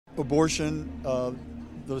abortion,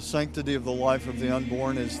 the sanctity of the life of the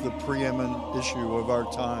unborn is the preeminent issue of our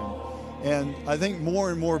time. And I think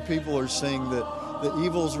more and more people are seeing that the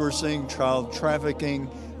evils we're seeing, child trafficking,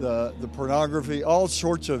 the pornography, all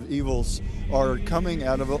sorts of evils are coming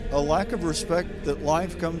out of a lack of respect that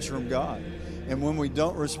life comes from God. And when we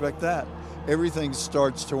don't respect that, everything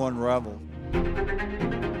starts to unravel.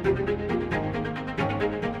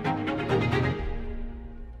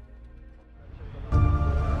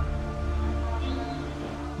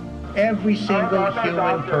 Every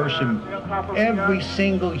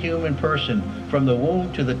single human person from the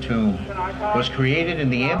womb to the tomb was created in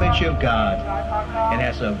the image of God and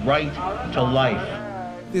has a right to life.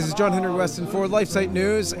 This is John Henry Weston for LifeSite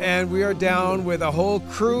News, and we are down with a whole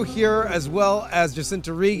crew here, as well as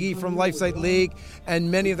Jacinta Riggi from LifeSite League and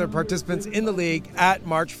many of the participants in the league at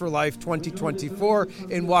March for Life 2024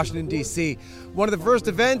 in Washington, D.C. One of the first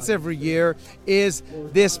events every year is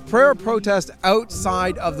this prayer protest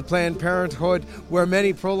outside of the Planned Parenthood, where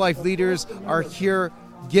many pro-life leaders are here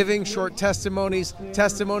giving short testimonies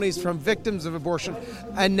from victims of abortion.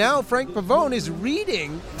 And now Frank Pavone is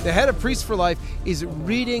reading, the head of Priests for Life, is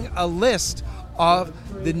reading a list of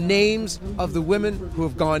the names of the women who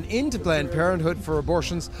have gone into Planned Parenthood for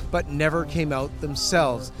abortions but never came out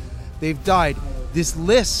themselves. They've died. This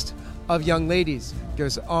list of young ladies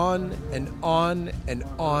goes on and on and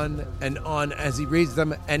on and on as he reads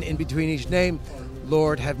them, and in between each name,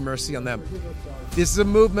 Lord, have mercy on them. This is a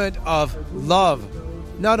movement of love,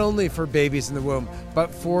 not only for babies in the womb,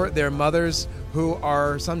 but for their mothers who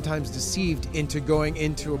are sometimes deceived into going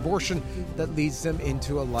into abortion that leads them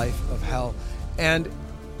into a life of hell. And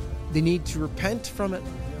they need to repent from it,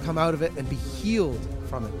 come out of it, and be healed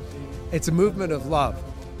from it. It's a movement of love.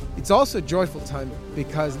 It's also a joyful time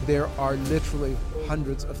because there are literally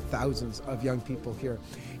hundreds of thousands of young people here.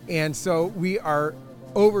 And so we are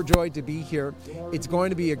overjoyed to be here. It's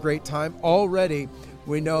going to be a great time. Already,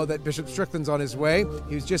 we know that Bishop Strickland's on his way.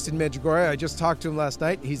 He was just in Medjugorje. I just talked to him last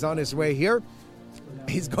night. He's on his way here.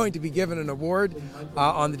 He's going to be given an award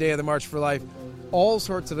on the day of the March for Life. All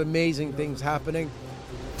sorts of amazing things happening.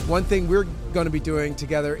 One thing we're going to be doing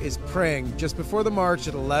together is praying. Just before the march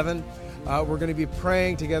at 11, we're going to be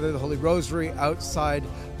praying together the Holy Rosary outside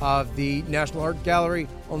of the National Art Gallery,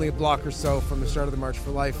 only a block or so from the start of the March for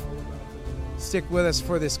Life. Stick with us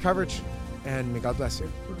for this coverage, and may God bless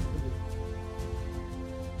you.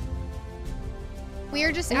 We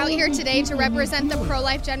are just out here today to represent the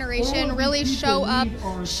pro-life generation, really show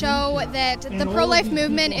that the pro-life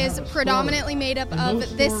movement is predominantly made up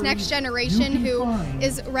of this next generation who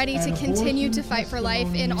is ready to continue to fight for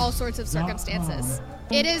life in all sorts of circumstances.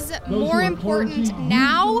 It is more important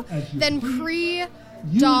now than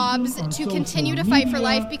pre-Dobbs to continue to fight for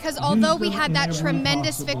life, because although we had that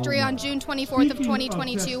tremendous victory on June 24th of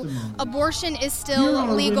 2022, abortion is still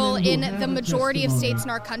legal in the majority of states in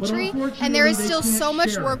our country, and there is still so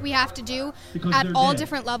much work we have to do at all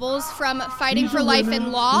different levels, from fighting for life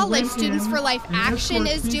in law, like Students for Life Action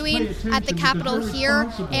is doing at the Capitol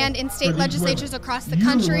here and in state legislatures across the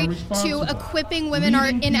country, to equipping women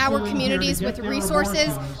in our communities with resources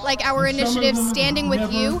like our initiative Standing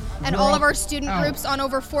With You, and all of our student groups on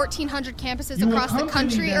over 1,400 campuses across the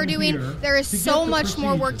country are doing. There is so much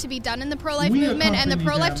more work to be done in the pro-life movement, and the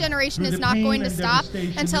pro-life generation is not going to stop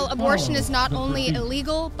until abortion is not only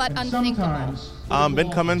illegal but unthinkable. Been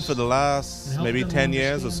coming for the last maybe 10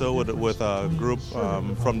 years or so with a group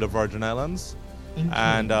from the Virgin Islands,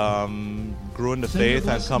 and grew in the faith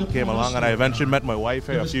and came along, and I eventually met my wife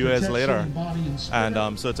here a few years later,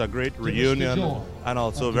 and so it's a great reunion, and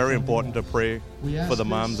also very important to pray for the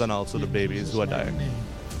moms and also the babies who are dying.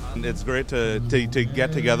 And it's great to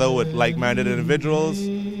get together with like-minded individuals,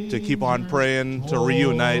 to keep on praying, to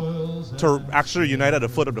reunite, to actually unite at the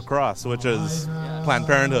foot of the cross, which is Planned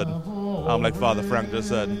Parenthood, like Father Frank just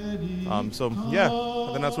said. So yeah, I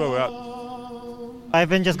think that's where we're at. I've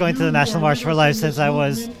been just going to the National March for Life since I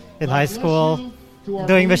was in high school,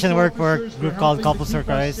 doing mission work for a group called Couples for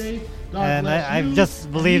Christ. And I've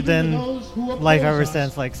just believed in life ever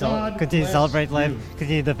since, continue to celebrate life,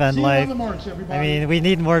 continue to defend life. I mean, we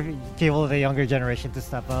need more people of the younger generation to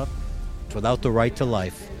step up. Without the right to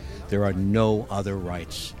life, there are no other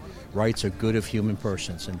rights. Rights are good of human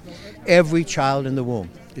persons, and every child in the womb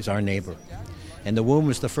is our neighbor. And the womb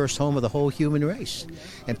is the first home of the whole human race.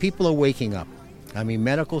 And people are waking up. I mean,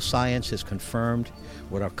 medical science has confirmed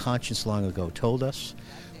what our conscience long ago told us,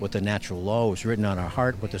 what the natural law was written on our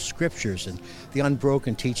heart, what the scriptures and the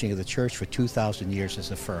unbroken teaching of the church for 2,000 years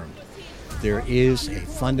has affirmed. There is a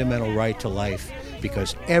fundamental right to life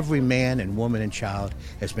because every man and woman and child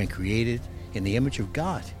has been created in the image of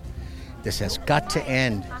God. This has got to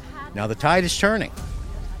end. Now the tide is turning.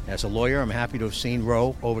 As a lawyer, I'm happy to have seen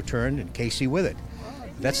Roe overturned and Casey with it.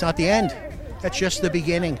 But that's not the end. That's just the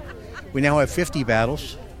beginning. We now have 50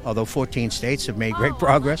 battles, although 14 states have made great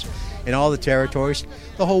progress in all the territories,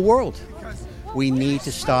 the whole world. We need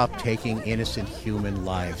to stop taking innocent human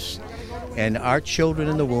lives. And our children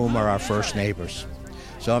in the womb are our first neighbors.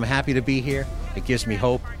 So I'm happy to be here. It gives me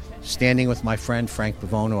hope. Standing with my friend Frank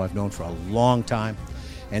Pavono, I've known for a long time,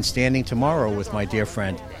 and standing tomorrow with my dear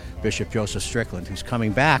friend Bishop Joseph Strickland, who's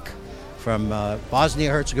coming back from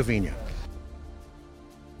Bosnia-Herzegovina.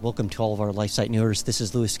 Welcome to all of our LifeSite viewers. This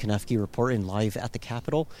is Louis Konefsky reporting live at the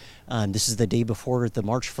Capitol. This is the day before the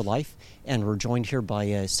March for Life, and we're joined here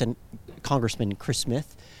by Congressman Chris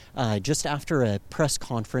Smith just after a press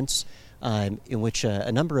conference in which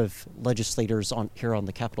a number of legislators here on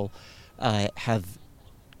the Capitol have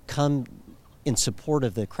come in support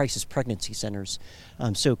of the crisis pregnancy centers.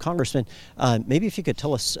 So, Congressman, maybe if you could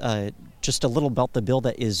tell us just a little about the bill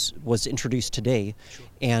that was introduced today, sure.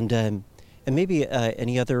 and maybe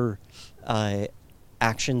any other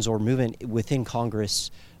actions or movement within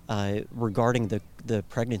Congress regarding the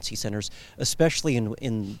pregnancy centers, especially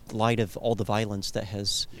in light of all the violence that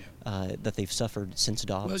that they've suffered since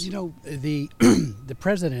Dobbs. Well, you know, the the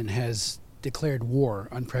president has declared war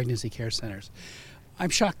on pregnancy care centers. I'm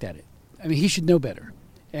shocked at it. I mean, he should know better.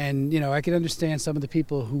 And, you know, I can understand some of the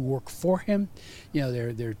people who work for him. You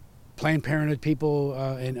know, they're Planned Parenthood people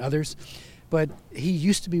and others. But he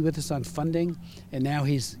used to be with us on funding, and now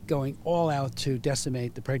he's going all out to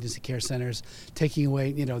decimate the pregnancy care centers, taking away,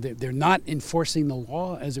 you know, they're not enforcing the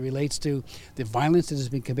law as it relates to the violence that has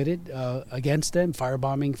been committed against them,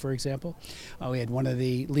 firebombing, for example. We had one of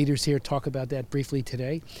the leaders here talk about that briefly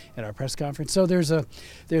today at our press conference. So there's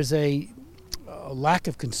a lack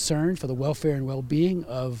of concern for the welfare and well-being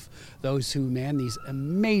of those who man these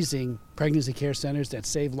amazing pregnancy care centers that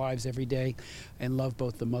save lives every day and love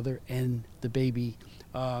both the mother and the baby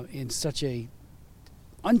in such a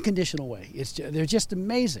unconditional way. They're just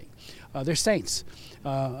amazing. They're saints,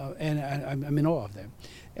 and I'm in awe of them.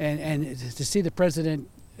 And to see the president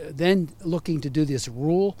then looking to do this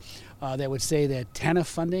rule that would say that TANF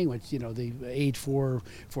funding, which, you know, the aid for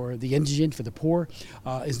the indigent, for the poor,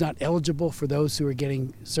 is not eligible for those who are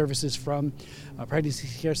getting services from pregnancy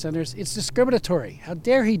care centers. It's discriminatory. How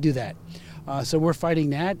dare he do that? So we're fighting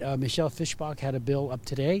that. Michelle Fischbach had a bill up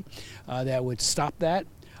today that would stop that.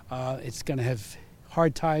 It's going to have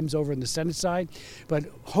hard times over in the Senate side, but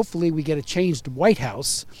hopefully we get a changed White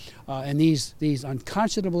House, and these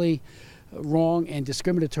unconscionably wrong and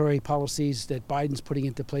discriminatory policies that Biden's putting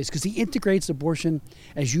into place, because he integrates abortion,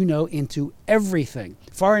 as you know, into everything.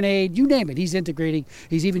 Foreign aid, you name it, he's integrating.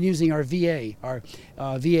 He's even using our VA,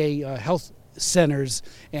 health centers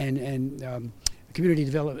and community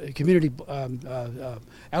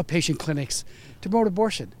outpatient clinics to promote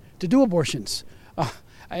abortion, to do abortions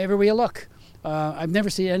everywhere you look. I've never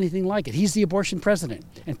seen anything like it. He's the abortion president,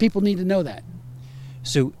 and people need to know that.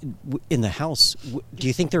 So in the House, do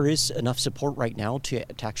you think there is enough support right now to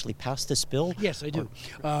actually pass this bill? Yes, I do.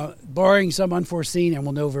 Barring some unforeseen, and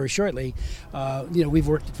we'll know very shortly, you know, we've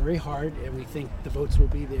worked very hard, and we think the votes will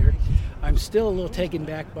be there. I'm still a little taken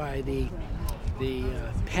back by the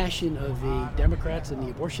passion of the Democrats and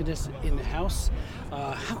the abortionists in the House.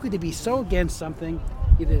 How could they be so against something?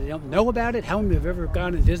 Either they don't know about it, how many have ever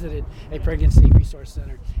gone and visited a pregnancy resource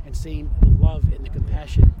center and seen the love and the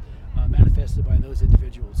compassion manifested by those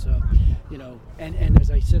individuals. You know, and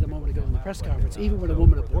as I said a moment ago in the press conference, even when a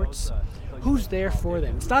woman aborts, who's there for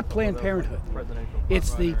them? It's not Planned Parenthood.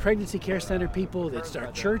 It's the pregnancy care center people. It's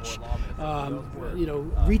our church, you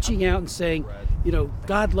know, reaching out and saying, you know,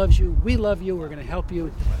 God loves you, we love you, we're going to help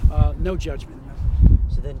you, no judgment.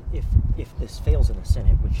 So then if this fails in the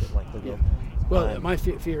Senate, which it likely will. Well, my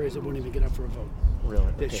fear is it won't even get up for a vote.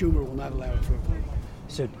 Really? That Schumer will not allow it for a vote.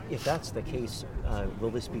 So if that's the case, will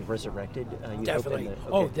this be resurrected? Definitely. Okay.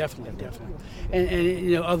 Oh, definitely. And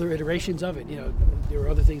you know, other iterations of it. You know, there are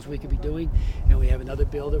other things we could be doing, and we have another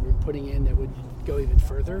bill that we're putting in that would go even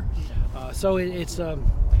further. So it's.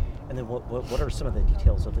 And then what are some of the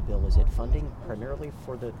details of the bill? Is it funding primarily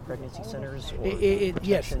for the pregnancy centers? Or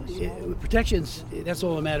protections? Yes, protections, that's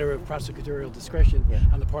all a matter of prosecutorial discretion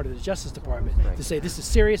on the part of the Justice Department to say this is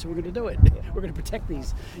serious and we're going to do it. We're going to protect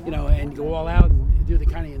these, you know, and go all out and do the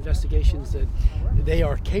kind of investigations that they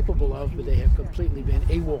are capable of, but they have completely been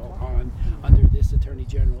AWOL on under this Attorney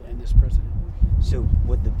General and this President. So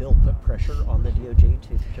would the bill put pressure on the DOJ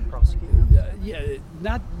to prosecute? Yeah,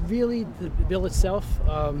 not really the bill itself.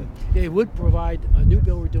 It would provide a new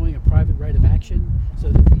bill we're doing, a private right of action,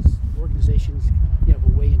 so that these organizations, you know,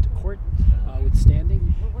 have a way into court with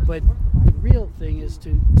standing. But the real thing is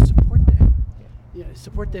to support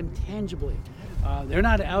support them tangibly. They're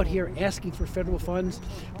not out here asking for federal funds,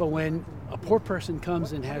 but when a poor person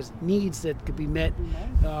comes and has needs that could be met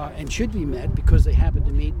and should be met because they happen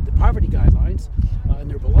to meet the poverty guidelines and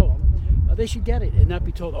they're below them, they should get it and not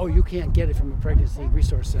be told, oh, you can't get it from a pregnancy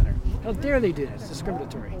resource center. How dare they do that? It's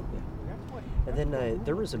discriminatory. And then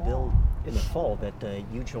there was a bill in the fall that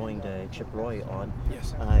you joined Chip Roy on,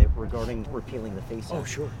 yes, regarding repealing the FACE Act. Oh,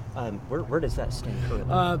 sure. Where does that stand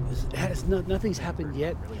currently? Nothing's happened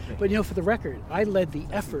yet. But, for the record, I led the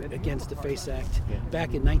effort against the FACE Act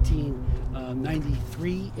back in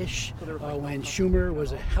 1993-ish when Schumer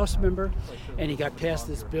was a House member, and he got passed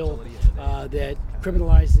this bill that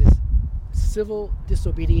criminalizes civil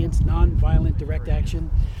disobedience, nonviolent direct action,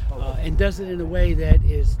 and does it in a way that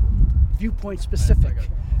is viewpoint specific.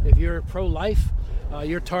 If you're pro-life,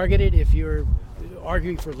 you're targeted. If you're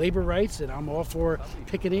arguing for labor rights, and I'm all for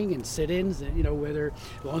picketing and sit-ins, and whether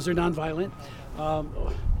as long as they're nonviolent,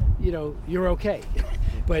 you're okay.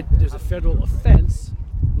 But there's a federal offense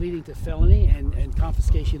leading to felony and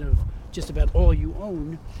confiscation of just about all you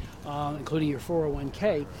own, including your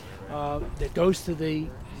 401k, that goes to the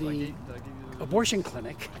abortion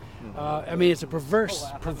clinic. It's a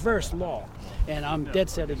perverse law, and I'm dead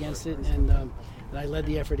set against it, and I led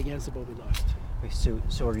the effort against it, but we lost.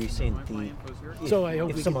 So are you saying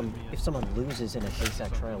if someone loses in a FACE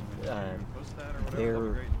Act trial,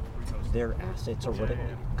 their assets or what it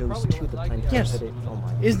goes to the plaintiff? Yes.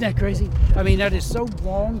 Isn't that crazy? That is so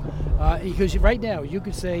wrong, because right now you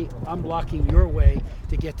could say I'm blocking your way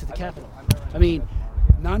to get to the Capitol.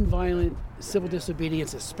 Nonviolent civil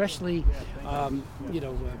disobedience, especially a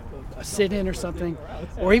sit-in or something,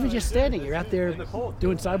 or even just standing. You're out there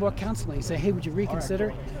doing sidewalk counseling. You say, hey, would you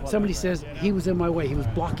reconsider? Somebody says, he was in my way. He was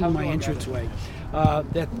blocking my entranceway.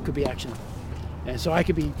 That could be actionable. And so I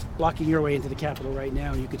could be blocking your way into the Capitol right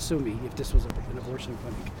now, and you could sue me if this was an abortion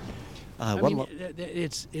clinic.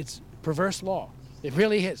 It's perverse law. It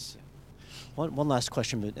really is. One last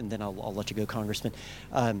question, and then I'll let you go, Congressman.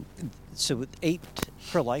 So 8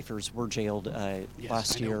 pro-lifers were jailed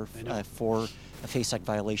last year for a FACE Act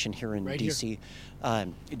violation here in D.C.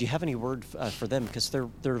 Do you have any word for them? Because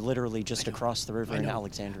they're literally just across the river in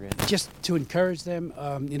Alexandria. Just to encourage them,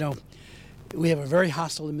 we have a very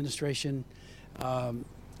hostile administration.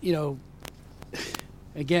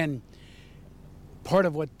 Again, part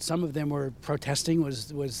of what some of them were protesting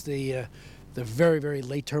was the very, very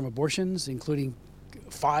late-term abortions, including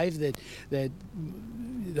 5 that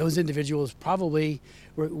those individuals probably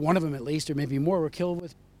were, one of them at least, or maybe more, were killed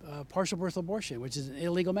with partial birth abortion, which is an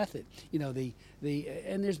illegal method. And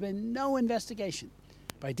there's been no investigation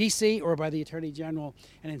by D.C. or by the Attorney General,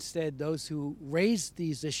 and instead those who raised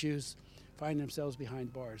these issues find themselves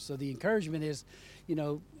behind bars. So the encouragement is,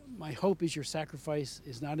 my hope is your sacrifice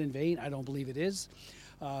is not in vain. I don't believe it is.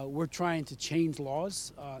 We're trying to change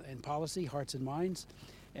laws and policy, hearts and minds,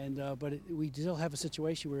 but we still have a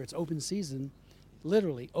situation where it's open season,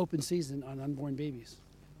 literally open season on unborn babies.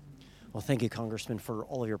 Well, thank you, Congressman, for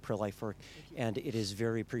all of your pro-life work, and it is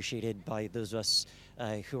very appreciated by those of us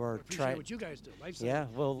who are trying. What you guys do, Lifesite. Yeah,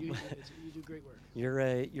 well, you do great work.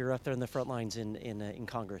 You're up there in the front lines in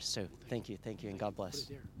Congress, so thank you, and God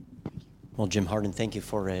bless. Well, Jim Hardin, thank you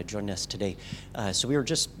for joining us today. So we were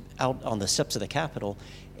just out on the steps of the Capitol,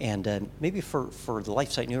 and maybe for the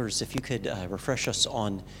Lifesite viewers, if you could refresh us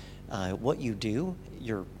on what you do.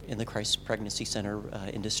 You're in the crisis pregnancy center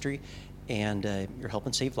industry, and you're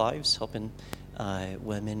helping save lives, helping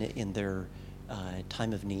women in their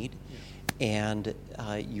time of need. And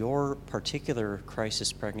your particular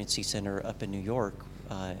crisis pregnancy center up in New York,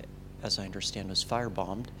 as I understand, was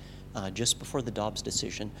firebombed just before the Dobbs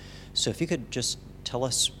decision. So if you could just tell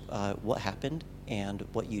us what happened and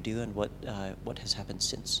what you do and what has happened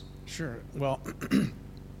since. Sure. Well,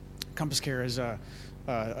 Compass Care is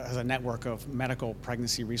has a network of medical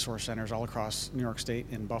pregnancy resource centers all across New York State,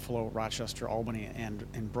 in Buffalo, Rochester, Albany, and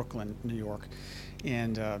in Brooklyn, New York.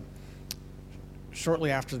 And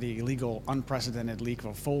shortly after the illegal, unprecedented leak of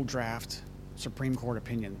a full draft Supreme Court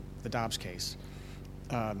opinion, the Dobbs case,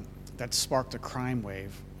 that sparked a crime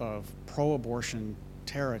wave of pro-abortion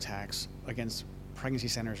terror attacks against pregnancy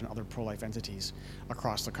centers and other pro-life entities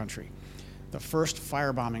across the country. The first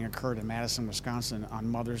firebombing occurred in Madison, Wisconsin on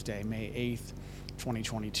Mother's Day, May 8th,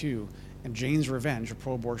 2022, and Jane's Revenge, a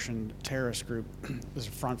pro-abortion terrorist group, was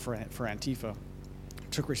a front for Antifa,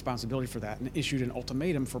 took responsibility for that and issued an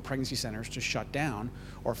ultimatum for pregnancy centers to shut down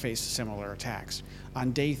or face similar attacks.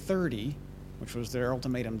 On day 30, which was their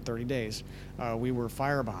ultimatum, 30 days, we were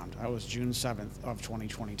firebombed. That was June 7th of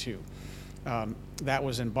 2022. That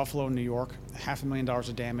was in Buffalo, New York, $500,000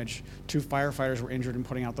 of damage. 2 firefighters were injured in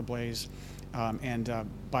putting out the blaze.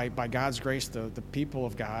 By God's grace, the people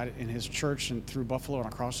of God in his church and through Buffalo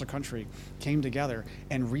and across the country came together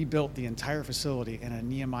and rebuilt the entire facility in a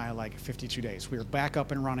Nehemiah-like 52 days. We were back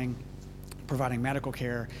up and running, providing medical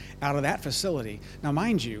care out of that facility. Now,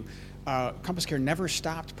 mind you, Compass Care never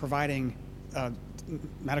stopped providing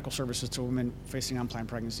medical services to women facing unplanned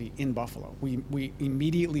pregnancy in Buffalo. We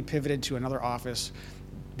immediately pivoted to another office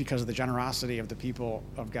because of the generosity of the people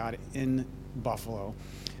of God in Buffalo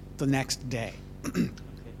the next day.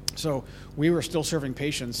 So we were still serving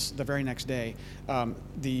patients the very next day.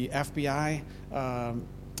 The FBI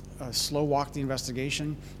slow walked the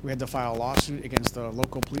investigation. We had to file a lawsuit against the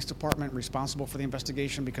local police department responsible for the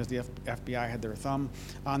investigation because the FBI had their thumb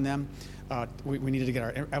on them. We needed to get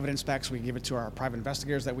our evidence back, so we gave it to our private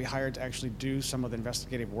investigators that we hired to actually do some of the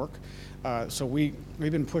investigative work. So we've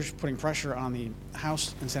been putting pressure on the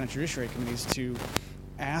House and Senate Judiciary Committees to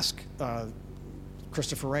ask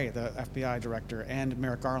Christopher Wray, the FBI director, and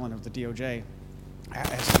Merrick Garland of the DOJ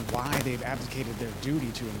as to why they've abdicated their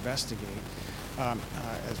duty to investigate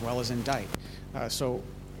as well as indict. So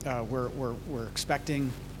we're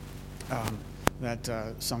expecting that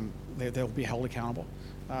they'll be held accountable,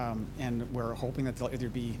 and we're hoping that they'll either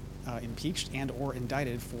be impeached and or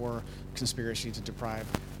indicted for conspiracy to deprive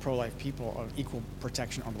pro-life people of equal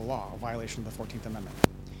protection under the law, a violation of the 14th Amendment.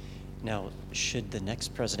 Now, should the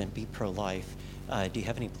next president be pro-life, do you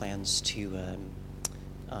have any plans to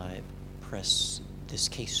press this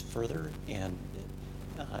case further and,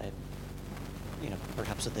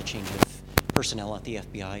 perhaps with the change of personnel at the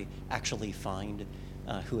FBI, actually find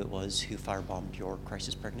who it was who firebombed your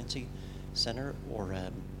crisis pregnancy center? Or,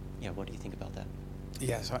 what do you think about that?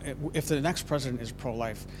 Yes, if the next president is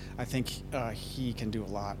pro-life, I think he can do a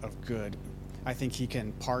lot of good. I think he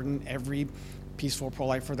can pardon every peaceful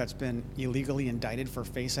pro-lifer that's been illegally indicted for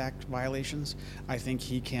FACE Act violations. I think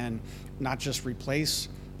he can not just replace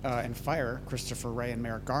and fire Christopher Wray and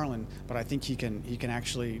Merrick Garland, but I think he can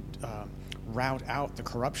actually rout out the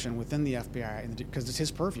corruption within the FBI, because it's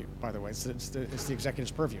his purview, by the way. It's the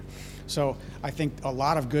executive's purview. So I think a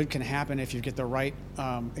lot of good can happen if you get the right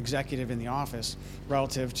executive in the office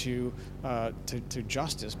relative to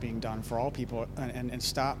justice being done for all people, and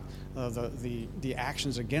stop the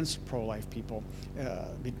actions against pro-life people.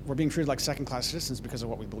 We're being treated like second-class citizens because of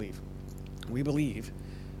what we believe. We believe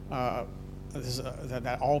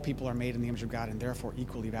that all people are made in the image of God and therefore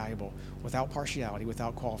equally valuable, without partiality,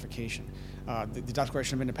 without qualification. The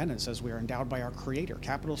Declaration of Independence says we are endowed by our Creator,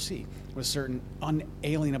 capital C, with certain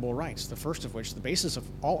unalienable rights, the first of which, the basis of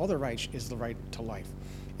all other rights, is the right to life.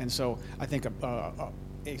 And so I think a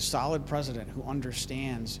solid president who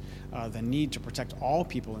understands the need to protect all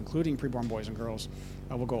people, including preborn boys and girls,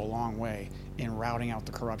 will go a long way in routing out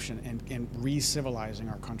the corruption and re-civilizing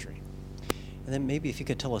our country. And then maybe if you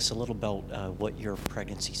could tell us a little about what your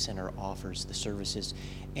pregnancy center offers, the services,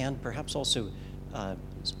 and perhaps also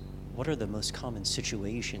what are the most common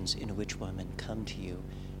situations in which women come to you,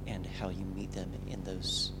 and how you meet them in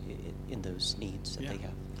those needs that they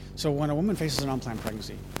have. So when a woman faces an unplanned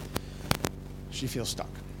pregnancy, she feels stuck.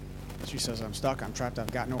 She says, I'm stuck, I'm trapped,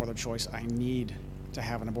 I've got no other choice, I need to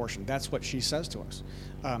have an abortion. That's what she says to us.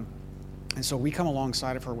 And so we come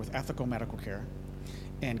alongside of her with ethical medical care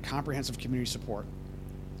and comprehensive community support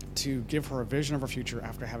to give her a vision of her future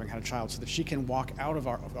after having had a child, so that she can walk out of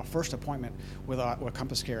our first appointment with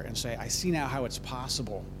Compass Care and say, I see now how it's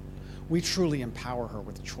possible. We truly empower her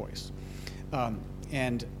with choice.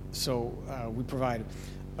 And so we provide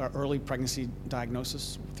early pregnancy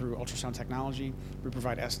diagnosis through ultrasound technology. We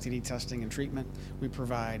provide STD testing and treatment. We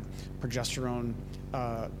provide progesterone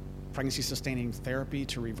pregnancy-sustaining therapy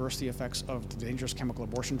to reverse the effects of the dangerous chemical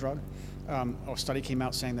abortion drug. A study came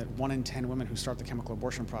out saying that 1 in 10 women who start the chemical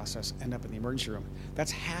abortion process end up in the emergency room.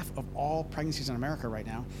 That's half of all pregnancies in America right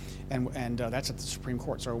now, and that's at the Supreme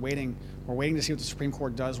Court. So we're waiting to see what the Supreme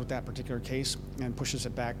Court does with that particular case and pushes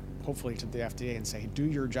it back, hopefully, to the FDA and say, do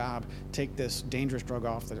your job, take this dangerous drug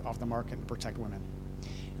off the market and protect women.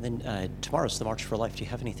 And then tomorrow's the March for Life. Do you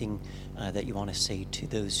have anything that you want to say to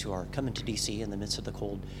those who are coming to D.C. in the midst of the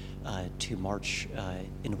cold to march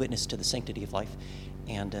in witness to the sanctity of life,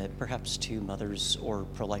 and perhaps to mothers or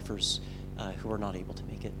pro-lifers who are not able to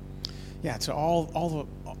make it? Yeah, to all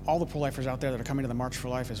the pro-lifers out there that are coming to the March for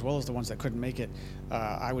Life, as well as the ones that couldn't make it,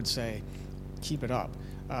 I would say, keep it up.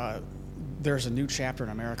 There's a new chapter in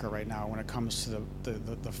America right now when it comes to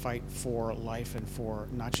the fight for life and for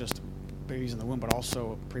not just babies in the womb, but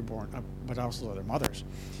also preborn, but also their mothers.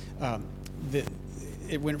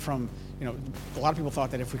 it went from, a lot of people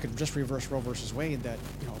thought that if we could just reverse Roe versus Wade, that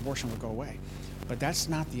abortion would go away, but that's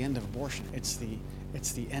not the end of abortion. It's the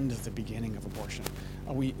end of the beginning of abortion.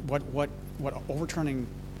 What overturning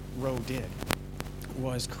Roe did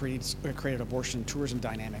was created abortion tourism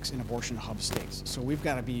dynamics in abortion hub states. So we've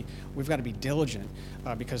got to be diligent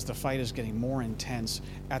because the fight is getting more intense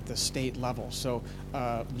at the state level. So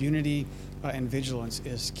unity and vigilance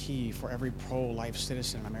is key for every pro-life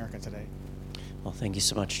citizen in America today. Well, thank you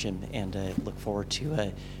so much, Jim, and look forward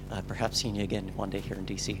to perhaps seeing you again one day here in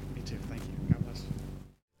D.C. Me too. Thank you. God bless.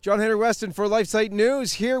 John Henry Weston for LifeSite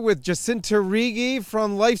News, here with Jacinta Riggi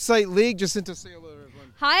from LifeSite League. Jacinta, say hello to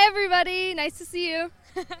everyone. Hi, everybody. Nice to see you.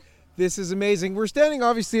 This is amazing. We're standing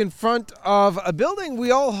obviously in front of a building we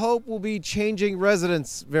all hope will be changing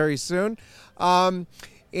residents very soon. And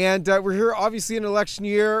we're here obviously in election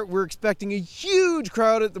year. We're expecting a huge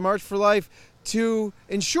crowd at the March for Life to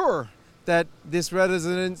ensure that this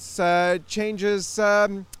residence changes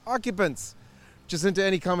occupants. Jacinta,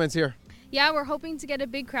 any comments here? Yeah, we're hoping to get a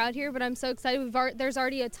big crowd here, but I'm so excited. There's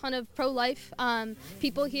already a ton of pro-life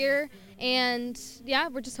people here, and yeah,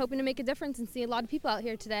 we're just hoping to make a difference and see a lot of people out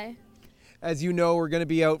here today. As you know, we're going to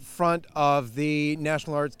be out front of the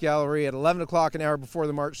National Arts Gallery at 11 o'clock, an hour before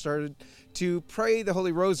the march started, to pray the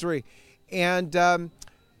Holy Rosary. And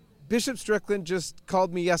Bishop Strickland just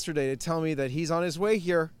called me yesterday to tell me that he's on his way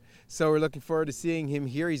here. So we're looking forward to seeing him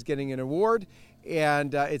here. He's getting an award,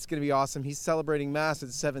 and it's going to be awesome. He's celebrating Mass at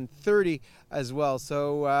 7:30 as well.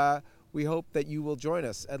 So we hope that you will join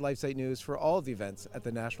us at LifeSite News for all of the events at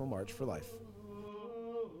the National March for Life.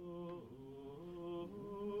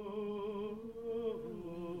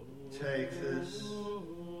 Take this,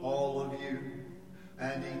 all of you,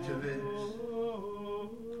 and eat of it,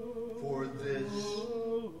 for this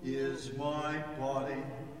is my body,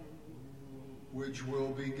 which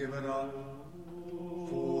will be given up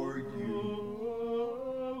for you.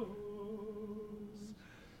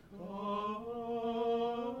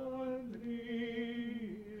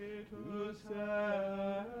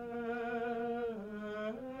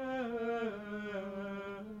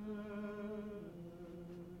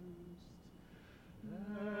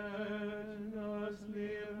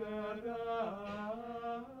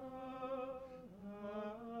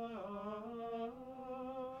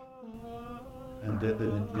 And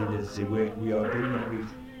definitely that's the way we are doing with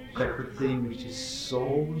separate thing which is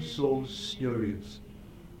so serious,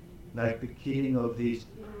 like the killing of these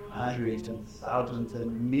hundreds and thousands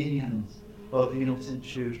and millions of innocent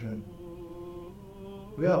children.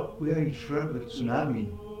 We are in front of a tsunami.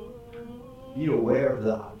 Be aware of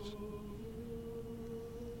that.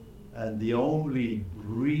 And the only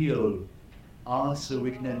real answer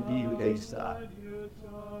we can give against that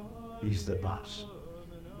is the Mass.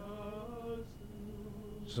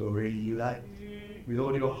 So really unite with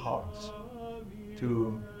all your hearts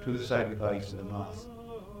to the sacrifice of the Mass.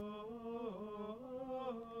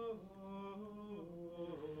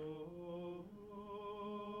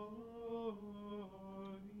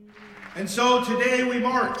 And so today we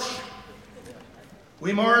march.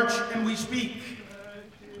 We march and we speak.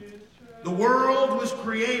 The world was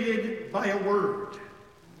created by a word.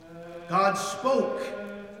 God spoke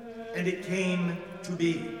and it came to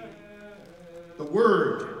be. The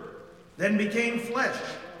Word then became flesh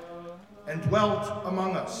and dwelt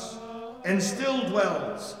among us, and still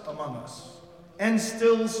dwells among us, and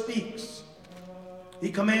still speaks. He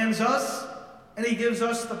commands us, and he gives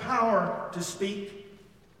us the power to speak.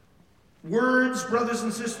 Words, brothers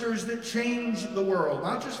and sisters, that change the world,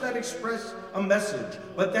 not just that express a message,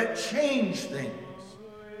 but that change things.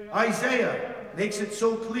 Isaiah makes it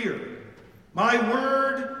so clear. My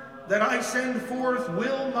word that I send forth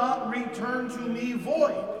will not return to me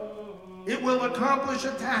void. It will accomplish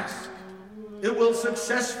a task. It will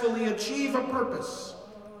successfully achieve a purpose.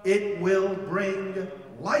 It will bring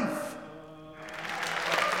life.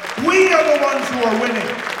 We are the ones who are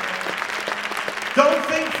winning. Don't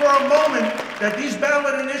think for a moment that these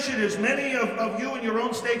ballot initiatives, many of you in your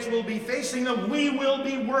own states will be facing them. We will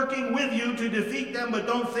be working with you to defeat them, but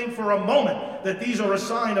don't think for a moment that these are a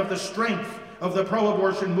sign of the strength of the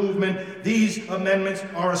pro-abortion movement. These amendments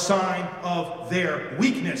are a sign of their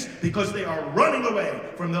weakness because they are running away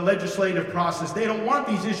from the legislative process. They don't want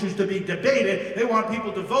these issues to be debated. They want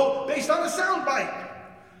people to vote based on a soundbite.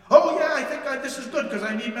 Oh yeah, I think this is good because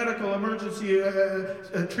I need medical emergency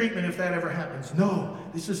treatment if that ever happens. No,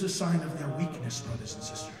 this is a sign of their weakness, brothers and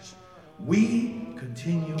sisters. We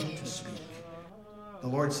continue to speak. The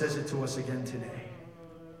Lord says it to us again today.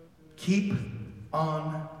 Keep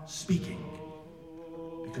on speaking,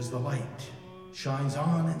 because the light shines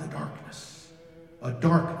on in the darkness, a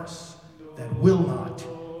darkness that will not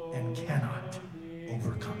and cannot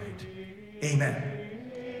overcome it.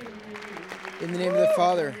 Amen. In the name of the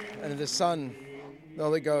Father, and of the Son, and the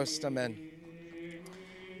Holy Ghost, amen.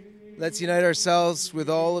 Let's unite ourselves with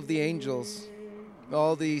all of the angels,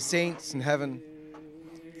 all the saints in heaven,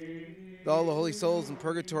 with all the holy souls in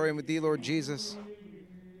purgatory, and with thee, Lord Jesus,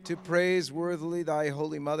 to praise worthily thy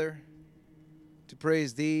Holy Mother, to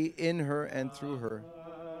praise thee in her and through her.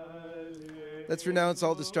 Let's renounce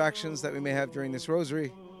all distractions that we may have during this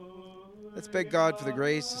rosary. Let's beg God for the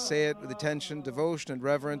grace to say it with attention, devotion, and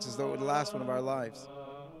reverence as though it would last one of our lives.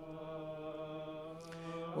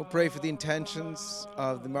 We'll pray for the intentions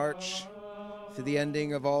of the march, for the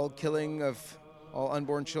ending of all killing of all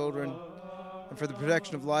unborn children, and for the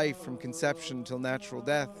protection of life from conception till natural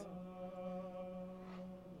death.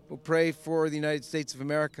 We'll pray for the United States of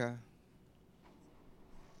America,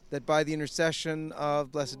 that by the intercession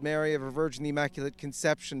of Blessed Mary, of her Virgin, the Immaculate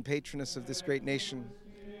Conception, patroness of this great nation,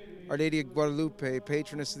 Our Lady of Guadalupe,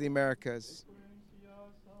 patroness of the Americas,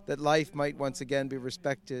 that life might once again be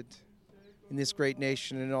respected in this great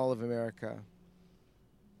nation and in all of America.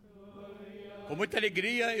 Com muita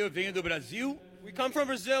alegria eu venho do Brasil. We come from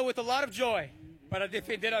Brazil with a lot of joy. Para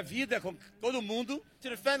defender a vida com todo mundo. To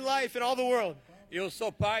defend life in all the world. Eu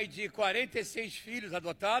sou pai de 46 filhos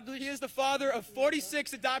adotados. He is the father of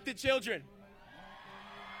 46 adopted children.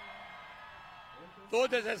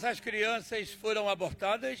 Todas essas crianças foram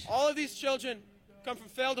abortadas. All of these children come from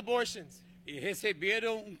failed abortions. E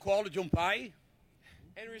receberam colo de pai.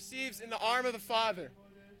 And receives in the arm of the father.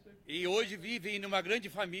 E hoje vivem numa grande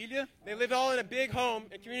família. They live all in a big home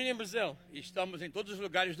and community in Brazil. Estamos em todos os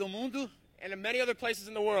lugares do mundo. And in many other places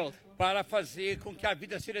in the world. Para fazer com que a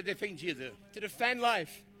vida seja defendida. To defend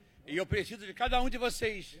life. E eu preciso de cada de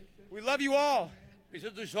vocês. We love you all.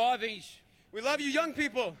 Preciso dos jovens. We love you young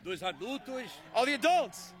people. Dos adultos. All the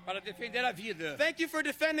adults. Para defender a vida. Thank you for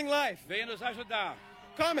defending life. Venha nos ajudar.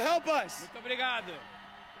 Come help us. Muito obrigado.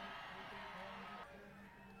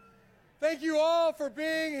 Thank you all for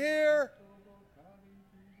being here.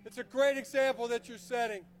 It's a great example that you're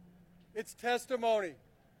setting. It's testimony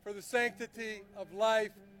for the sanctity of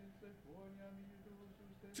life.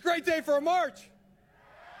 It's a great day for a march.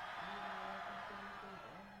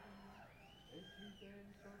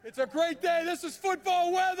 It's a great day. This is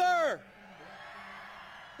football weather.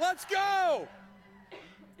 Let's go.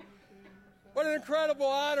 What an incredible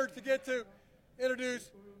honor to get to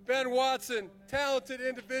introduce Ben Watson, talented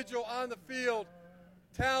individual on the field,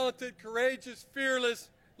 talented, courageous, fearless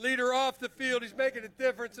leader off the field. He's making a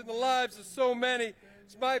difference in the lives of so many.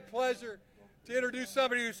 It's my pleasure to introduce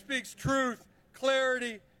somebody who speaks truth,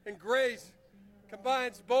 clarity, and grace,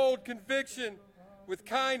 combines bold conviction with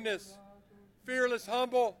kindness, fearless,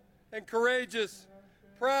 humble, and courageous,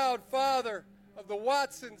 proud father of the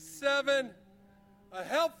Watson 7, a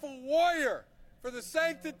helpful warrior for the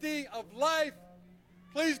sanctity of life.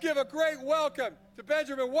 Please give a great welcome to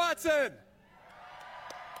Benjamin Watson.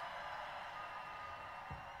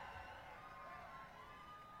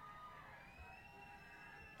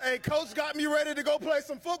 Hey, Coach got me ready to go play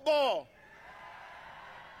some football.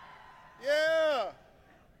 Yeah.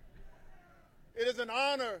 It is an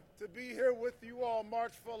honor to be here with you all,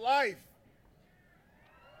 March for Life.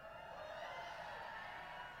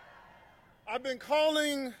 I've been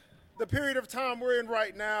calling the period of time we're in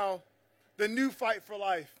right now the new fight for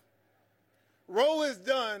life. Roe is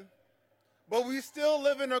done, but we still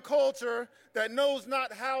live in a culture that knows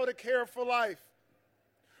not how to care for life.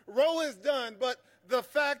 Roe is done, but the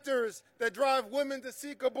factors that drive women to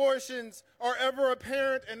seek abortions are ever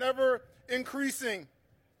apparent and ever increasing.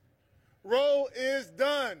 Roe is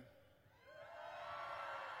done.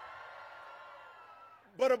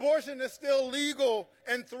 But abortion is still legal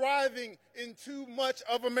and thriving in too much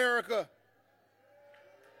of America.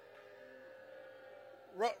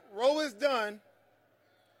 Roe is done,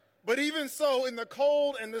 but even so, in the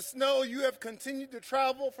cold and the snow, you have continued to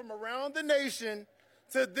travel from around the nation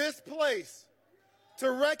to this place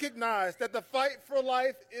to recognize that the fight for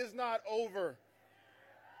life is not over.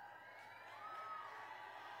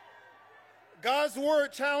 God's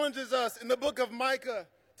word challenges us in the book of Micah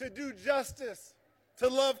to do justice, to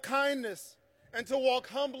love kindness, and to walk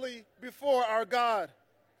humbly before our God.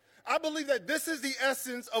 I believe that this is the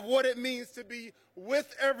essence of what it means to be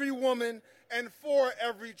with every woman and for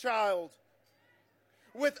every child.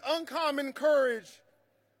 With uncommon courage,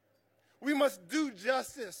 we must do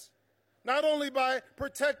justice, not only by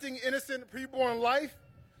protecting innocent preborn life,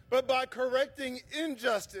 but by correcting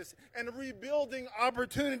injustice and rebuilding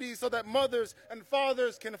opportunities so that mothers and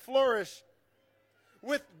fathers can flourish.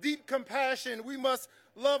 With deep compassion, we must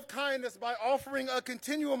love kindness by offering a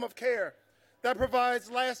continuum of care that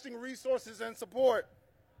provides lasting resources and support.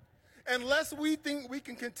 Unless we think we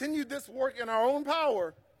can continue this work in our own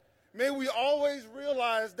power, may we always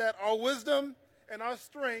realize that our wisdom and our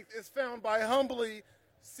strength is found by humbly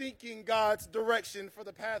seeking God's direction for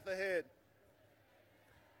the path ahead.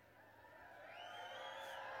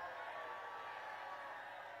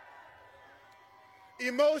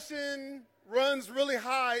 Emotion runs really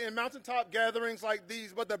high in mountaintop gatherings like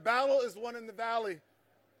these, but the battle is won in the valley.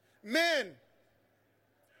 Men,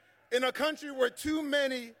 in a country where too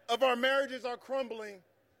many of our marriages are crumbling,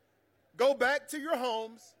 go back to your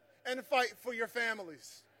homes and fight for your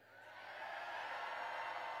families.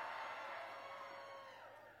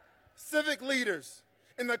 Civic leaders,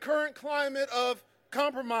 in the current climate of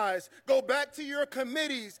compromise, go back to your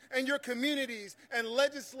committees and your communities and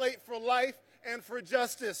legislate for life and for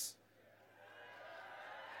justice.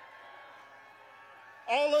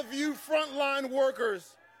 All of you frontline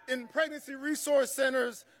workers in pregnancy resource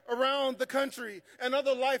centers around the country and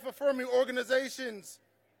other life-affirming organizations,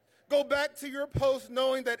 go back to your post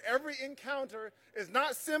knowing that every encounter is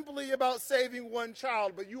not simply about saving one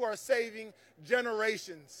child, but you are saving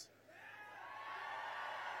generations.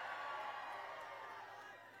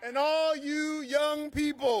 And all you young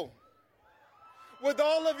people, with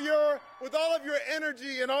all of your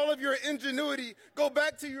energy and all of your ingenuity, go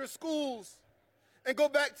back to your schools and go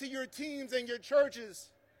back to your teams and your churches.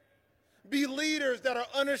 Be leaders that are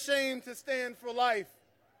unashamed to stand for life.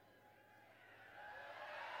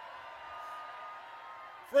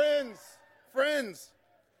 Friends,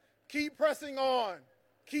 keep pressing on.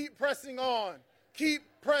 Keep pressing on. Keep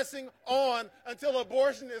pressing on until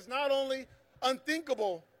abortion is not only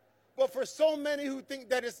unthinkable, but for so many who think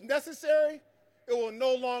that it's necessary, it will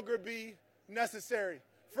no longer be necessary.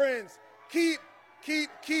 Friends, keep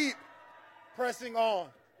pressing on.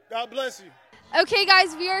 God bless you. Okay,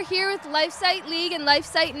 guys, we are here with LifeSite League and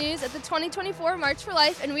LifeSite News at the 2024 March for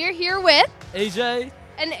Life, and we are here with AJ.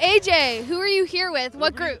 And AJ, who are you here with?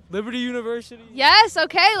 What group? Liberty University. Yes,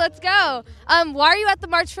 okay, let's go. Why are you at the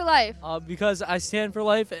March for Life? Because I stand for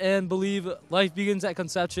life and believe life begins at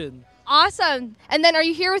conception. Awesome. And then are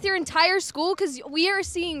you here with your entire school? Because we are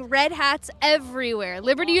seeing red hats everywhere.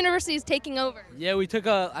 Liberty University is taking over. Yeah, we took,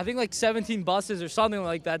 I think like 17 buses or something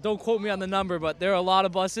like that. Don't quote me on the number, but there are a lot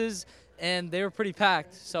of buses, and they were pretty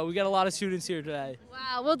packed. So we got a lot of students here today.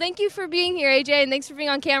 Wow. Well, thank you for being here, AJ, and thanks for being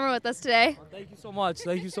on camera with us today. Well, thank you so much.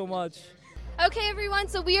 Thank you so much. Okay, everyone,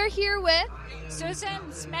 so we are here with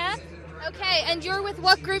Susan Smith. Okay, and you're with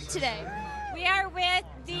what group today? We are with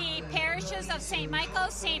the parishes of St.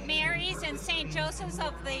 Michael's, St. Mary's, and St. Joseph's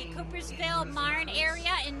of the Coopersville, Marne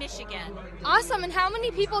area in Michigan. Awesome, and how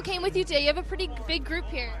many people came with you today? You have a pretty big group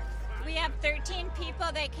here. We have 13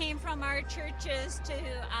 people that came from our churches to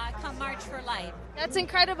come March for Life. That's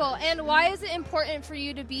incredible. And why is it important for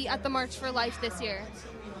you to be at the March for Life this year?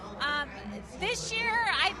 This year,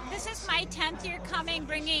 this is my 10th year coming,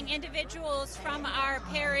 bringing individuals from our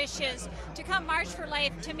parishes to come March for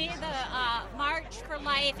Life. To me, the March for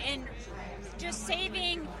Life and just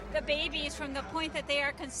saving the babies from the point that they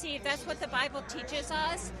are conceived, that's what the Bible teaches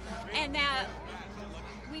us, and that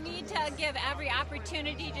we need to give every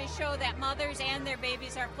opportunity to show that mothers and their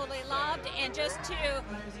babies are fully loved, and just to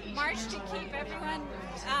march to keep everyone,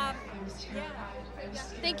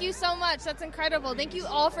 Thank you so much. That's incredible. Thank you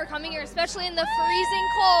all for coming here, especially in the freezing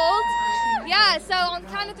cold. Yeah, so on the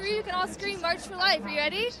count of 3, you can all scream March for Life. Are you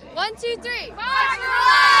ready? 1, 2, 3. March for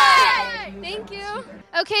Life! Thank you.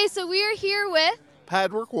 Okay, so we are here with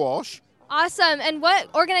Padwick Walsh. Awesome. And what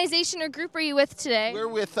organization or group are you with today? We're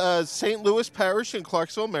with St. Louis Parish in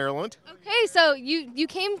Clarksville, Maryland. Okay, so you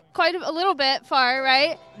came quite a little bit far,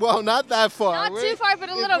 right? Well, not that far. Not too far, but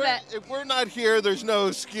a little bit. If we're not here, there's no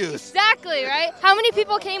excuse. Exactly, right? How many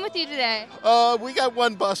people came with you today? We got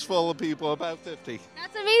one bus full of people, about 50.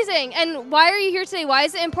 That's amazing. And why are you here today? Why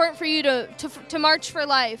is it important for you to march for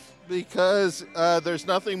life? Because there's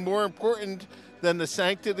nothing more important than the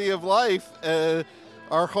sanctity of life.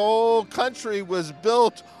 Our whole country was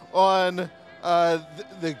built on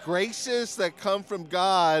the graces that come from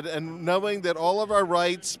God, and knowing that all of our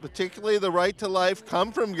rights, particularly the right to life,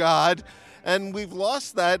 come from God, and we've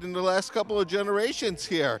lost that in the last couple of generations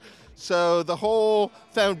here. So the whole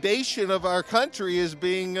foundation of our country is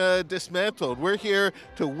being dismantled. We're here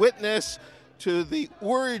to witness to the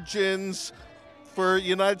origins for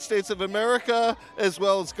United States of America, as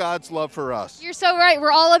well as God's love for us. You're so right.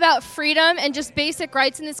 We're all about freedom and just basic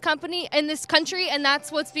rights in this country, and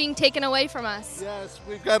that's what's being taken away from us. Yes,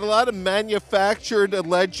 we've got a lot of manufactured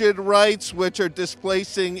alleged rights, which are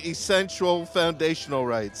displacing essential foundational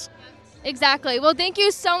rights. Exactly. Well, thank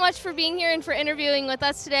you so much for being here and for interviewing with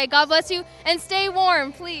us today. God bless you, and stay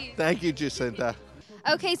warm, please. Thank you, Jacinta.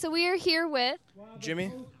 Okay, so we are here with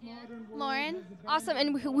Jimmy. Lauren. Awesome.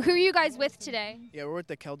 And who are you guys with today? Yeah, we're with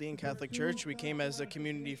the Chaldean Catholic Church. We came as a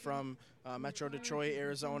community from Metro Detroit,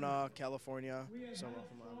 Arizona, California. So we're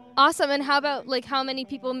from around there. Awesome. And how about how many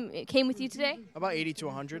people came with you today? About 80 to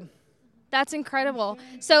 100. That's incredible.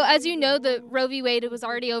 So as you know, the Roe v. Wade was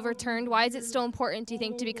already overturned. Why is it still important, do you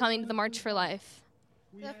think, to be coming to the March for Life?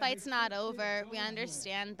 The fight's not over. We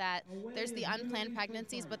understand that there's the unplanned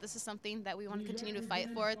pregnancies, but this is something that we want to continue to fight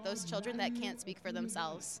for, those children that can't speak for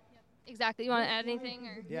themselves. Exactly. You want to add anything?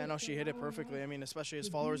 Or? Yeah, no, she hit it perfectly. I mean, especially as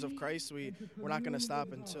followers of Christ, we're not going to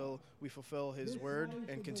stop until we fulfill his word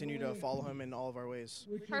and continue to follow him in all of our ways.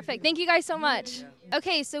 Perfect. Thank you guys so much.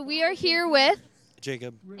 Okay, so we are here with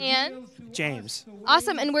Jacob. And James.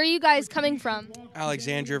 Awesome. And where are you guys coming from?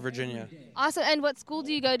 Alexandria, Virginia. Awesome. And what school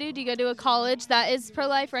do you go to? Do you go to a college that is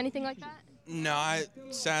pro-life or anything like that? No,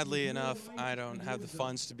 sadly enough, I don't have the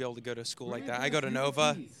funds to be able to go to a school like that. I go to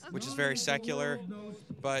Nova, which is very secular,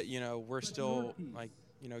 but, we're still,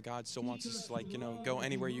 God still wants us to, go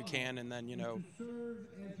anywhere you can, and then,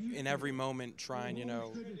 in every moment try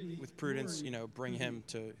and, with prudence, bring him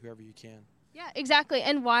to whoever you can. Yeah, exactly.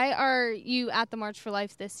 And why are you at the March for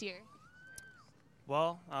Life this year?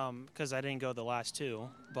 Well, because I didn't go the last two,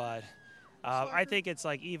 but I think it's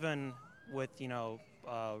even with,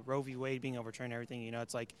 Roe v. Wade being overturned and everything,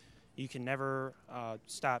 it's you can never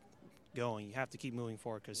stop going. You have to keep moving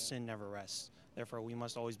forward because sin never rests. Therefore, we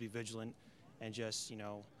must always be vigilant and just,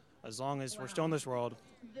 as long as we're still in this world,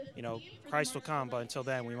 Christ will come, but until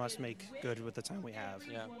then, we must make good with the time we have.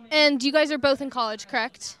 Yeah. And you guys are both in college,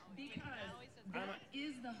 correct?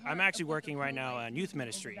 I'm actually working right now in youth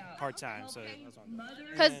ministry part-time. So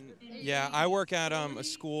yeah, I work at a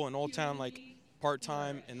school in Old Town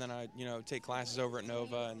part-time, and then I take classes over at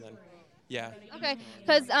Nova, and then yeah. Okay,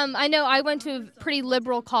 because I know I went to a pretty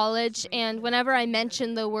liberal college, and whenever I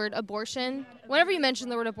mention the word abortion, whenever you mention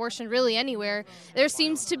the word abortion really anywhere, there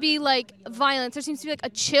seems to be violence, there seems to be a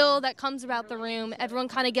chill that comes about the room, everyone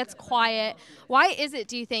kind of gets quiet. Why is it,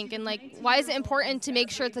 do you think, and why is it important to make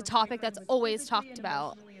sure it's a topic that's always talked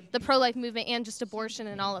about, the pro-life movement and just abortion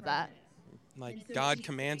and all of that? God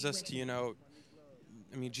commands us to,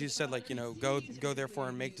 Jesus said, go therefore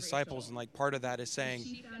and make disciples, and part of that is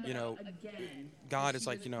saying, God is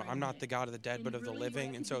I'm not the God of the dead, but of the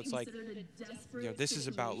living, and so it's this is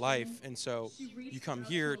about life, and so you come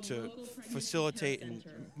here to facilitate and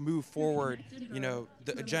move forward, the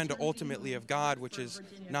agenda ultimately of God, which is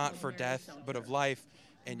not for death, but of life,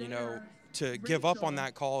 and, to give up on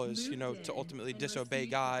that call is, to ultimately disobey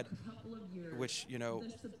God, which,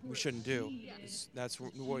 we shouldn't do. That's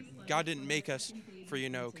what God didn't make us for,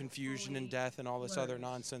 confusion and death and all this other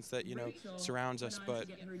nonsense that, surrounds us. But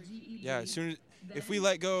yeah, if we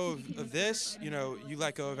let go of this, you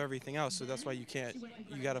let go of everything else. So that's why you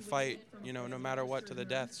got to fight, no matter what, to the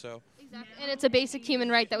death. So. And it's a basic human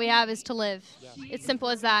right that we have is to live. Yeah. It's simple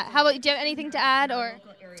as that. How about, do you have anything to add or?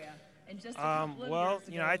 Well,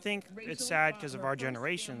 I think it's sad because of our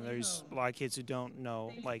generation. There's a lot of kids who don't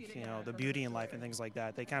know, the beauty in life and things like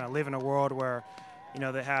that. They kind of live in a world where,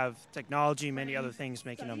 they have technology, many other things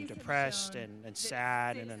making them depressed and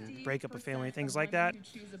sad, and then break up a family and things like that.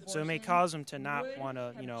 So it may cause them to not want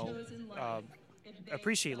to,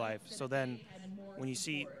 appreciate life. So then when you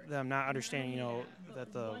see them not understanding,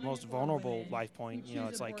 that the most vulnerable life point,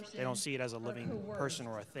 it's they don't see it as a living person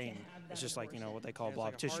or a thing. It's just what they call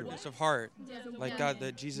blob tissue. Hardness of heart, God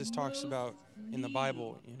that Jesus talks about in the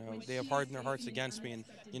Bible. They have hardened their hearts against me, and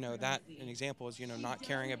that an example is not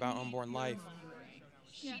caring about unborn life.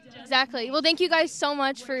 Yeah, exactly. Well, thank you guys so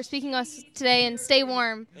much for speaking to us today, and stay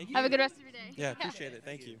warm. Have a good rest of your day. Yeah, appreciate it.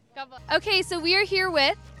 Thank you. Okay, so we are here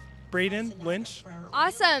with Braden Lynch.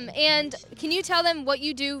 Awesome. And can you tell them what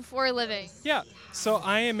you do for a living? Yeah. So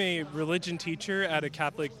I am a religion teacher at a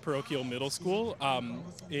Catholic parochial middle school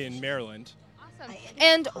in Maryland. Awesome.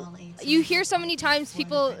 And you hear so many times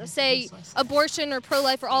people say abortion or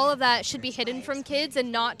pro-life or all of that should be hidden from kids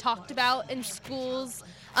and not talked about in schools.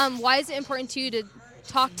 Why is it important to you to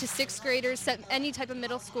talk to sixth graders, any type of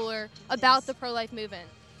middle schooler, about the pro-life movement?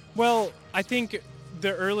 Well, I think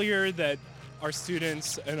the earlier that our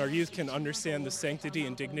students and our youth can understand the sanctity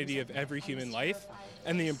and dignity of every human life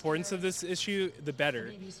and the importance of this issue, the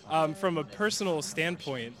better. From a personal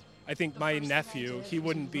standpoint, I think my nephew, he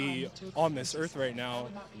wouldn't be on this earth right now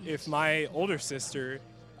if my older sister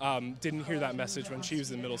didn't hear that message when she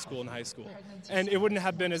was in middle school and high school. And it wouldn't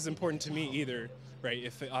have been as important to me either, right,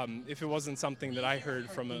 if it wasn't something that I heard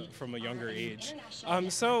from a younger age.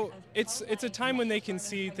 So it's a time when they can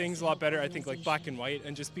see things a lot better, I think, like black and white,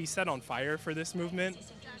 and just be set on fire for this movement.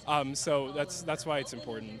 So that's why it's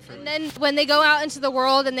important. And then when they go out into the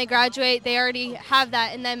world and they graduate, they already have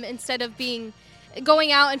that in them, instead of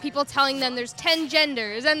going out and people telling them there's 10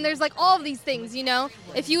 genders and there's like all of these things, you know.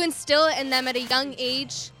 If you instill it in them at a young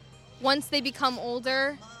age, once they become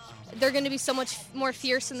older, they're going to be so much more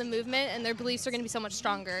fierce in the movement, and their beliefs are going to be so much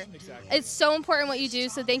stronger. Exactly. It's so important what you do,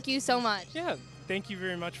 so thank you so much. Yeah, thank you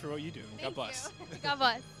very much for what you do. God bless. God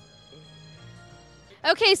bless.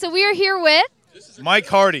 Okay, so we are here with Mike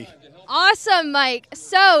Hardy. Awesome, Mike.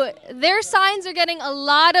 So their signs are getting a